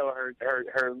 I know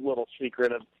her little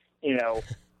secret of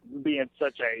being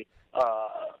such a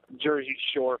Jersey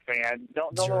Shore fan.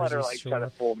 Don't let her try to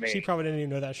fool me. She probably didn't even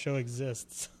know that show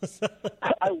exists.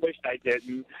 I wish I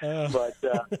didn't,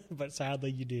 but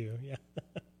sadly you do. Yeah.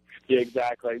 Yeah,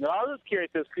 exactly. No, I was just curious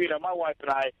because my wife and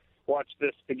I watch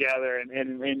this together.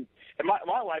 And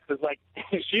my wife is like,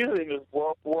 she's in this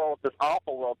world, this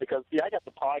awful world, because see, I got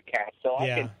the podcast, so I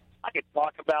can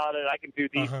talk about it. I can do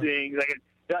these things. I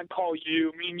can call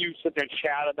you, me and you sit there and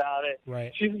chat about it.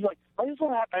 Right. She's just like, I just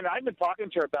want to have, and I've been talking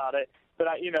to her about it, but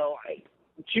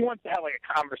she wants to have like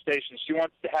a conversation. She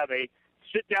wants to have a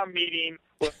sit-down meeting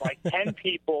with like 10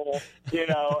 people,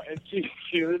 and she's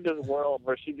in this world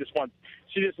where she just wants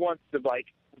to like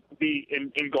be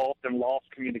engulfed in lost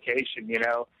communication,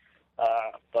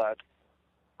 but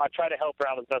I try to help her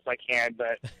out as best I can,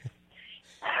 but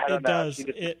I don't know. Does.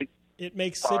 It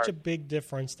makes such a big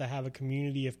difference to have a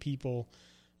community of people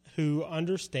who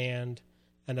understand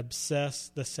and obsess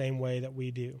the same way that we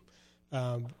do.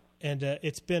 And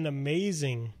it's been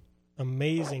amazing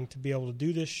to be able to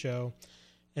do this show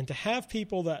and to have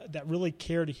people that really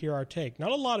care to hear our take.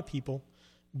 Not a lot of people,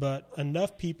 but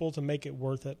enough people to make it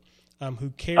worth it,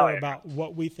 who care about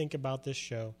what we think about this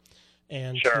show,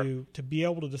 and to be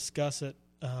able to discuss it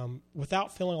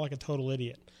without feeling like a total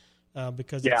idiot.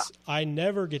 Because I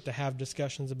never get to have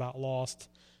discussions about Lost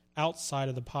outside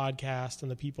of the podcast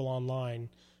and the people online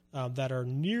that are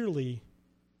nearly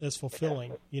as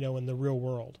fulfilling, in the real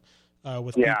world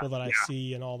with people that I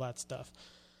see and all that stuff.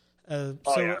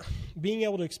 Being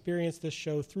able to experience this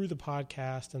show through the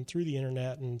podcast and through the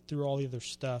internet and through all the other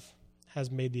stuff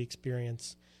has made the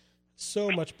experience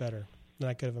so much better than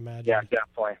I could have imagined. Yeah,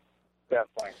 definitely.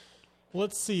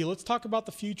 Let's see. Let's talk about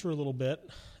the future a little bit,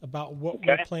 about what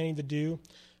we're planning to do,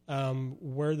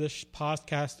 where this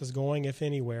podcast is going, if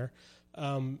anywhere.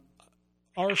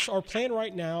 Our plan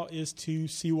right now is to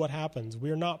see what happens.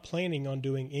 We are not planning on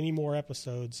doing any more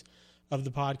episodes of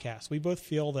the podcast. We both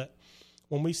feel that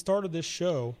when we started this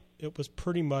show, it was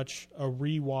pretty much a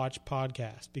rewatch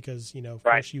podcast because, of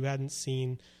course, you hadn't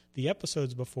seen the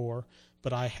episodes before,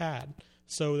 but I had.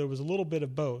 So there was a little bit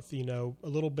of both, a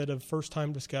little bit of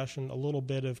first-time discussion, a little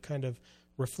bit of kind of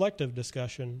reflective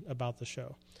discussion about the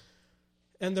show.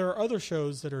 And there are other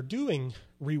shows that are doing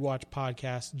rewatch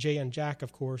podcasts. Jay and Jack,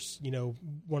 of course,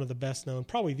 one of the best-known,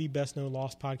 probably the best-known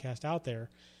Lost podcast out there,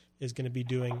 is going to be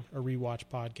doing a rewatch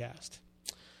podcast.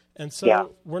 And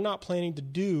so we're not planning to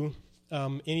do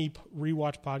any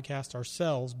rewatch podcast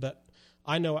ourselves, but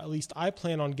I know at least I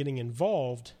plan on getting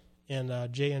involved in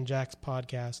Jay and Jack's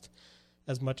podcast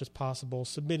as much as possible,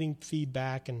 submitting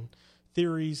feedback and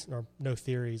theories, or no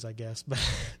theories, I guess,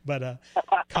 but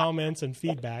comments and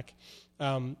feedback.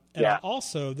 I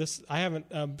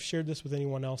haven't shared this with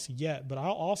anyone else yet, but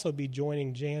I'll also be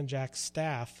joining Jay and Jack's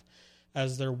staff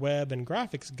as their web and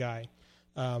graphics guy.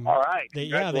 All right.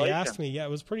 They asked me. Yeah,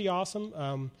 it was pretty awesome.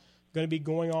 Going to be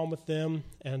going on with them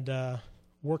and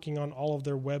working on all of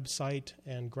their website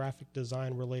and graphic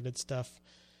design related stuff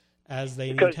as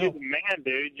they need help. Because you're the man,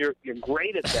 dude. You're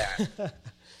great at that.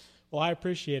 Well, I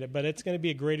appreciate it, but it's going to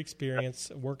be a great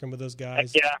experience working with those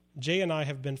guys. Yeah. Jay and I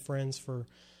have been friends for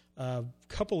a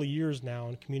couple of years now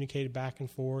and communicated back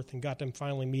and forth and got to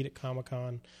finally meet at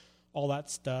Comic-Con, all that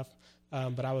stuff.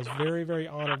 But I was very, very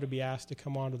honored to be asked to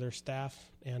come onto their staff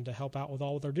and to help out with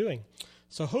all that they're doing.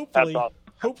 So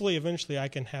hopefully eventually I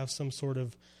can have some sort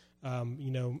of,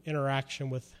 interaction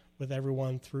with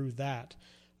everyone through that.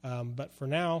 But for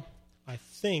now, I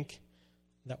think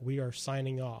that we are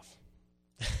signing off.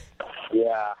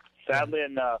 Yeah, sadly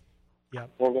enough.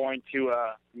 Yep. We're going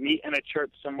to meet in a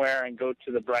church somewhere and go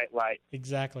to the bright light.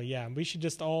 Exactly, yeah. We should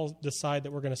just all decide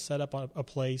that we're going to set up a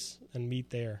place and meet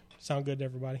there. Sound good to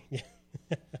everybody?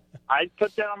 I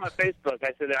put that on my Facebook.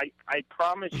 I said, I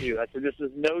promise you. I said, this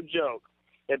is no joke.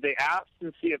 If they asked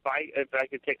and see if I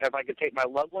could take my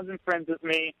loved ones and friends with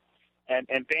me and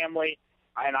family,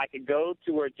 and I could go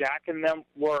to where Jack and them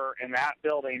were in that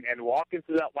building and walk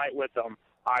into that light with them,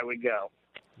 I would go.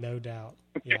 No doubt.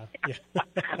 Yeah.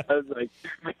 I was like,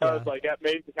 that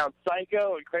made me sound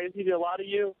psycho and crazy to a lot of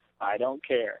you. I don't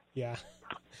care. Yeah.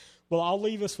 Well, I'll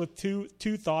leave us with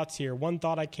two thoughts here. One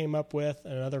thought I came up with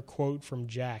and another quote from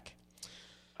Jack.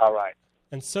 All right.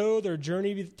 And so their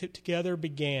journey together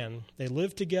began. They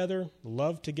lived together,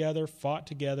 loved together, fought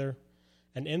together,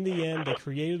 and in the end, they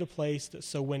created a place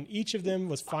so when each of them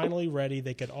was finally ready,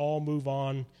 they could all move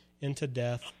on into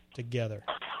death together.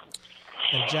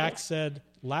 And Jack said,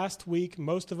 last week,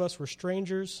 most of us were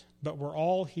strangers, but we're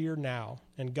all here now,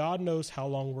 and God knows how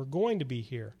long we're going to be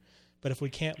here. But if we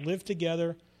can't live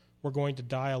together, we're going to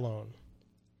die alone.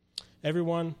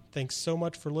 Everyone, thanks so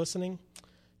much for listening,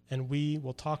 and we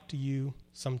will talk to you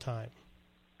sometime.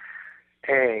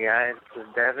 Hey, guys, this is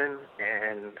Devin,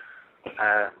 and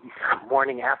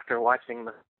morning after watching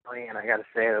the finale, and I got to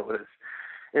say it was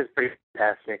pretty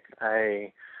fantastic.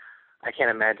 I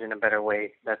can't imagine a better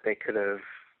way that they could have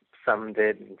summed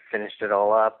it and finished it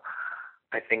all up.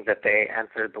 I think that they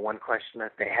answered the one question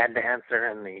that they had to answer,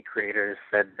 and the creators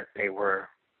said that they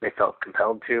felt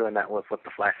compelled to, and that was what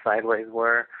the Flash Sideways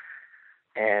were.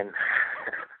 And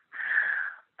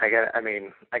I gotta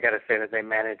say that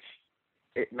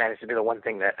it managed to be the one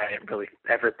thing that I didn't really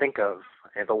ever think of,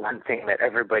 and the one thing that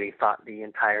everybody thought the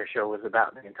entire show was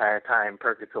about the entire time,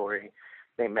 purgatory.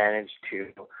 They managed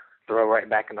to throw right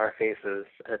back in our faces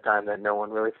at a time that no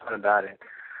one really thought about it.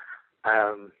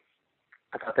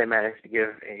 I thought they managed to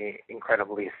give a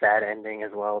incredibly sad ending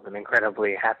as well as an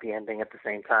incredibly happy ending at the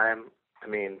same time. I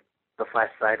mean, the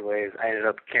Flash Sideways I ended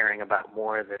up caring about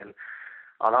more than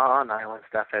on Island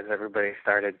stuff as everybody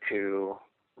started to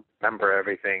remember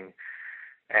everything.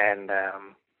 And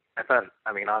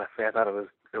honestly, I thought it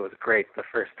was great the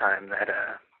first time that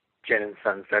Jen and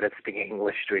Sun started speaking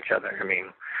English to each other. I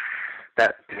mean,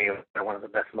 that to me was one of the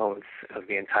best moments of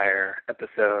the entire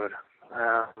episode.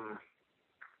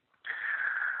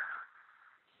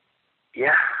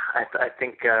 Yeah, I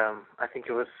think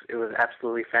it was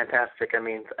absolutely fantastic. I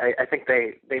mean, I think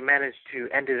they managed to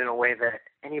end it in a way that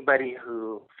anybody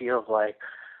who feels like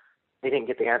they didn't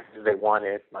get the answers they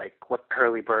wanted, like what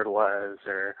Curly Bird was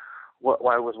or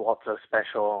why was Walt so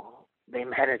special, they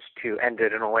managed to end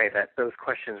it in a way that those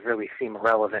questions really seem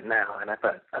relevant now, and I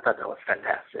thought that was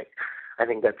fantastic. I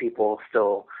think that people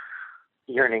still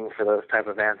yearning for those type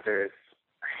of answers.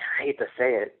 I hate to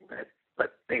say it,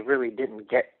 but they really didn't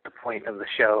get the point of the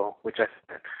show, which I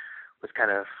thought was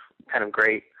kind of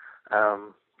great.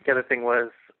 The other thing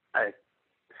was, I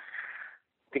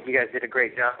think you guys did a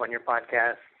great job on your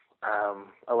podcast.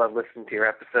 I love listening to your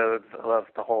episodes. I love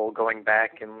the whole going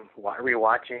back and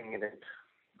rewatching, and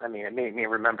it made me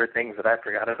remember things that I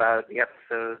forgot about the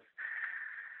episodes.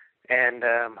 And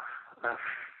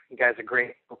you guys are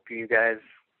great. Hope you guys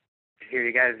hear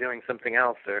you guys doing something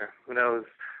else, or who knows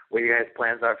what you guys'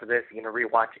 plans are for this. You're going to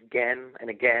rewatch again and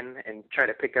again and try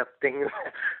to pick up things,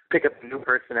 pick up a new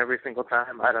person every single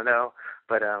time. I don't know,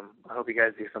 but I hope you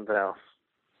guys do something else.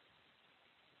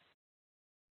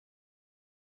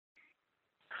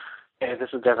 Hey, this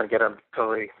is Devin again. I'm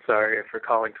totally sorry for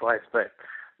calling twice, but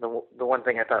the one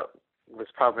thing I thought was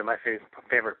probably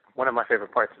one of my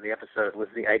favorite parts of the episode was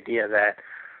the idea that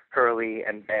Hurley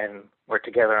and Ben were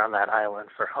together on that island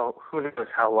for who knows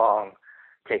how long,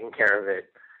 taking care of it.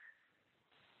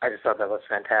 I just thought that was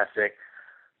fantastic.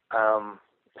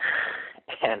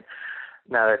 And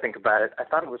now that I think about it, I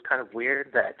thought it was kind of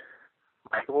weird that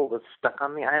Michael was stuck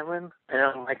on the island. I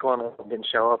know Michael and Will didn't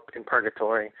show up in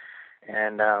Purgatory,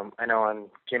 and I know on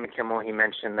Jimmy Kimmel he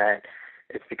mentioned that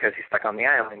it's because he's stuck on the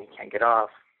island, he can't get off.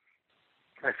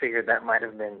 I figured that might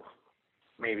have been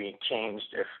maybe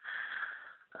changed if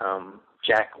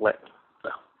Jack let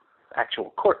the actual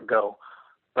court go.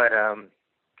 But I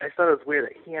just thought it was weird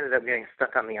that he ended up getting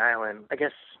stuck on the island. I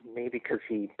guess maybe because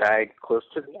he died close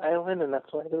to the island, and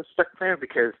that's why he was stuck there.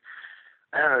 Because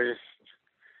I don't know,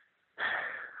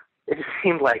 it just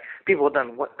seemed like people have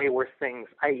done way worse things,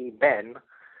 i.e. Ben,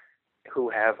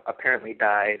 who have apparently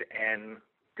died and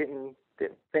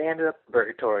they ended up in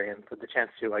purgatory and with the chance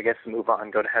to, I guess, move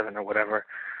on, go to heaven or whatever.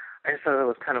 I just thought it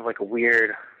was kind of like a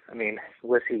weird. I mean,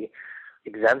 was he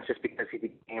exempt just because he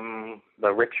became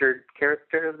the Richard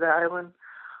character of the island?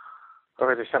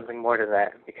 Or is there something more to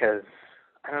that? Because,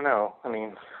 I don't know. I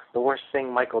mean, the worst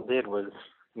thing Michael did was,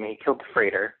 he killed the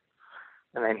freighter,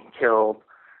 and then he killed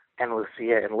Anna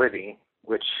Lucia and Libby,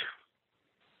 which,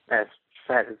 as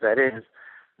sad as that is,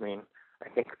 I mean, I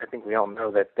think we all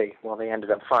know that they ended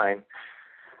up fine.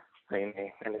 I mean,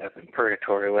 they ended up in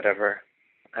purgatory or whatever.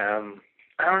 I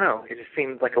don't know. It just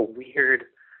seemed like a weird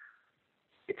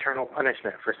eternal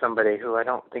punishment for somebody who I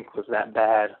don't think was that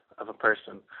bad of a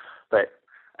person. But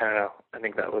I don't know. I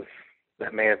think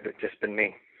that may have just been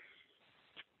me.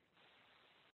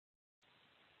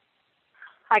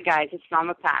 Hi guys, it's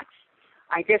Mama Pax.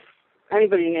 I guess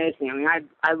anybody knows me. I mean,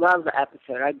 I love the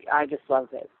episode. I just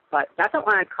loved it. But that's not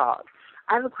what I called.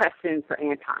 I have a question for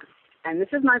Anton, and this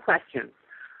is my question.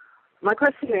 My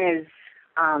question is,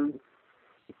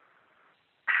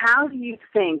 how do you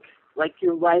think, like,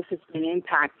 your life has been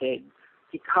impacted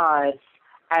because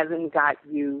Evan got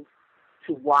you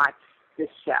to watch this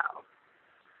show?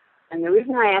 And the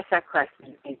reason I ask that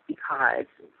question is because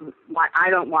I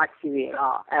don't watch TV at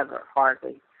all, ever,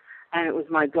 hardly. And it was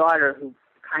my daughter who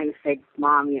kind of said,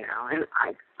 Mom, and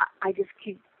I just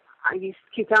keep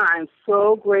on. I'm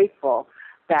so grateful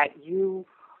that you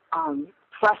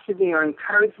trusted me or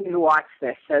encouraged me to watch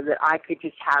this so that I could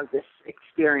just have this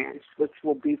experience, which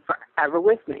will be forever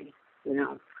with me,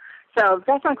 So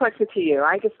that's my question to you.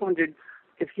 I just wondered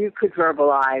if you could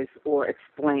verbalize or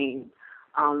explain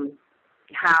how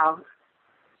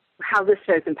this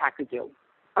show's impacted you.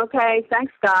 Okay,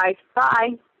 thanks, guys.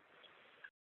 Bye.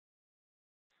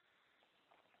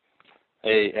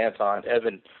 Hey, Anton,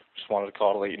 Evan, just wanted to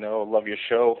call to let you know I love your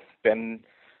show. Been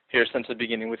here since the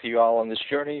beginning with you all on this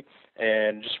journey,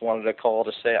 and just wanted to call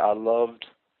to say I loved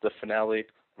the finale.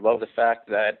 Love the fact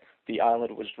that the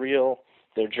island was real,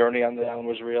 their journey on the island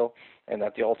was real, and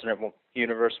that the alternate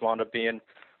universe wound up being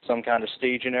some kind of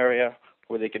staging area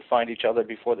where they could find each other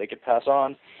before they could pass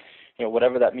on. You know,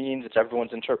 whatever that means, it's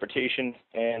everyone's interpretation,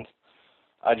 and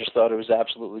I just thought it was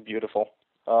absolutely beautiful.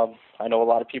 I know a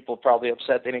lot of people are probably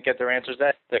upset they didn't get their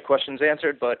questions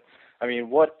answered, but I mean,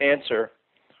 what answer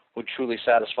would truly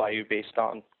satisfy you based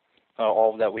on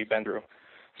all that we've been through?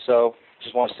 So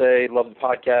just want to say, love the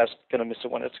podcast, gonna miss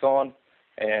it when it's gone,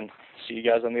 and see you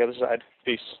guys on the other side.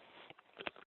 Peace.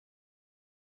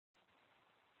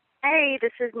 Hey,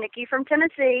 this is Nikki from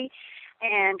Tennessee,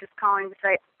 and just calling to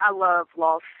say I love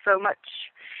Lost so much.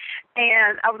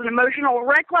 And I was an emotional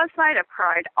wreck last night. I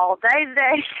cried all day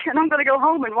today, and I'm going to go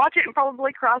home and watch it and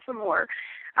probably cry some more.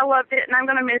 I loved it, and I'm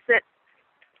going to miss it.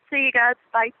 See you guys.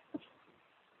 Bye.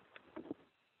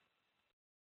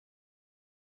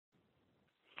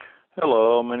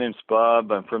 Hello, my name's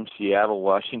Bob. I'm from Seattle,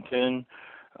 Washington.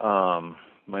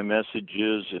 My message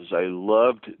is I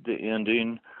loved the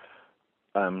ending.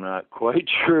 I'm not quite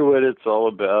sure what it's all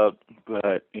about,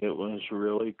 but it was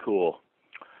really cool.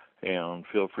 And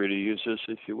feel free to use this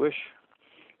if you wish.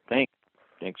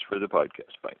 Thanks for the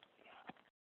podcast. Bye.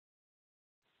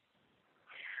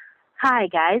 Hi,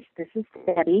 guys. This is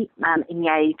Debbie. And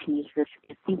yeah, you can use this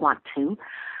if you want to.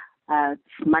 It's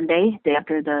Monday, day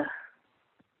after the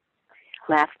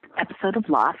last episode of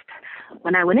Lost.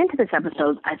 When I went into this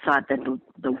episode, I thought that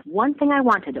the one thing I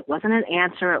wanted, it wasn't an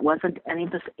answer, it wasn't any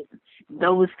of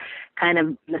those kind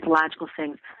of mythological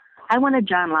things. I wanted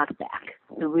John Locke back,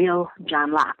 the real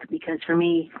John Locke, because for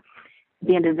me, at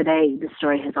the end of the day, the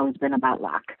story has always been about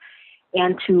Locke.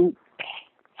 And to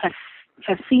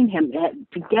have seen him,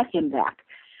 to get him back,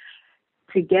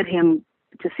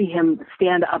 to see him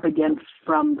stand up again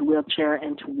from the wheelchair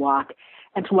and to walk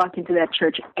into that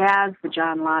church as the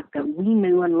John Locke that we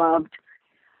knew and loved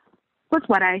was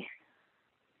what I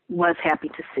was happy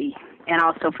to see. And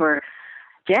also for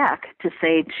Jack to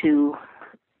say to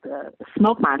the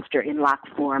smoke monster in Locke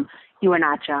form, you are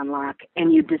not John Locke,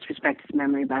 and you disrespect his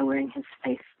memory by wearing his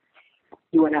face.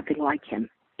 You are nothing like him.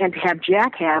 And to have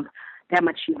Jack have that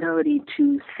much humility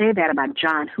to say that about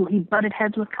John, who he butted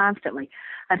heads with constantly,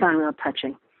 I found real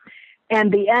touching.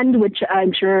 And the end, which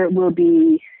I'm sure will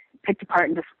be picked apart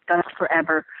and discussed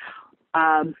forever,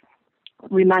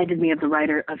 reminded me of the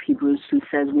writer of Hebrews who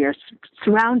says we are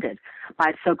surrounded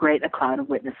by so great a cloud of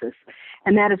witnesses.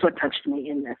 And that is what touched me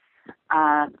in this.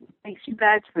 Thanks, you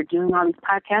guys, for doing all these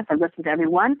podcasts. I've listened to every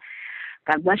one.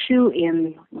 God bless you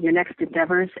in your next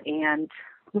endeavors, and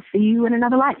we'll see you in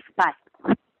another life. Bye.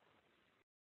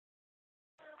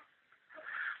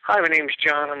 Hi, my name's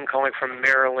John. I'm calling from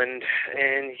Maryland,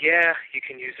 and yeah, you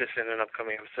can use this in an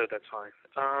upcoming episode. That's fine.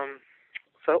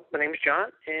 So, my name's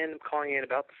John, and I'm calling in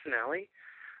about the finale.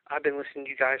 I've been listening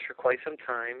to you guys for quite some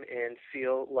time and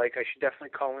feel like I should definitely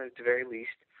call in at the very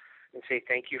least and say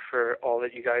thank you for all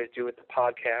that you guys do with the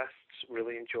podcasts.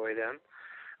 Really enjoy them.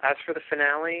 As for the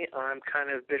finale, I'm kind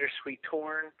of bittersweet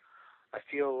torn. I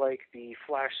feel like the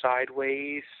flash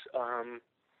sideways,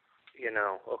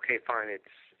 okay, fine,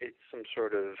 it's some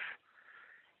sort of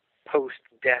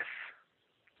post-death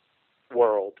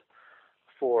world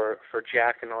for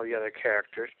Jack and all the other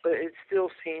characters, but it still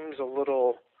seems a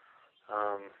little,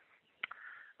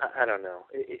 I don't know.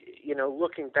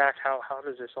 Looking back, how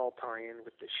does this all tie in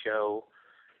with the show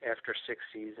after 6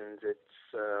 seasons? It's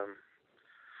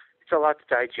a lot to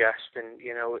digest, and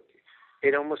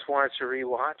it almost warrants a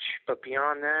rewatch. But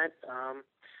beyond that,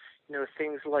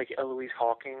 things like Eloise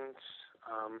Hawkins.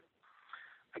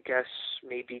 I guess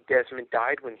maybe Desmond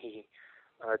died when he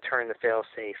turned the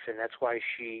failsafe, and that's why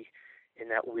she, in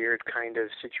that weird kind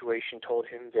of situation, told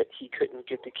him that he couldn't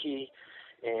get the key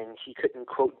and he couldn't,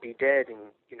 quote, be dead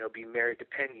and, be married to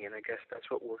Penny. And I guess that's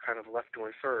what we're kind of left to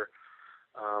infer,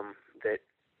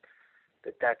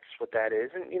 that's what that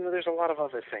is. And, there's a lot of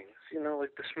other things,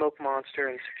 like the smoke monster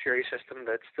and security system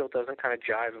that still doesn't kind of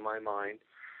jive in my mind.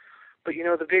 But,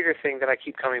 the bigger thing that I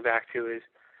keep coming back to is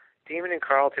Damon and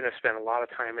Carlton have spent a lot of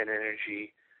time and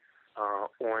energy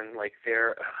on, like,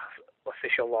 their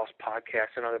official Lost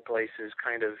podcast and other places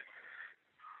kind of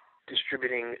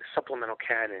distributing supplemental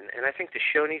canon. And I think the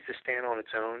show needs to stand on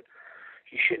its own.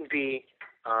 You shouldn't be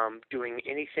doing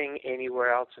anything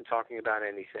anywhere else and talking about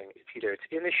anything. It's either it's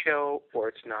in the show or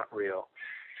it's not real.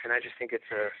 And I just think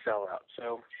it's a sellout.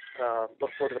 So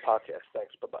look forward to the podcast.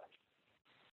 Thanks.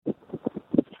 Bye-bye.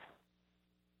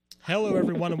 Hello,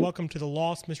 everyone, and welcome to the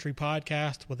Lost Mystery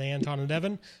Podcast with Anton and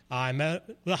Evan. I'm Evan.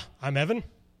 And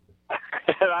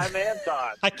I'm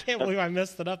Anton. I can't believe I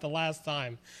messed it up the last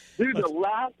time. Dude, the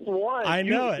last one. I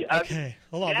know it. Okay,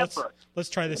 hold on. Never. Let's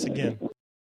try this again.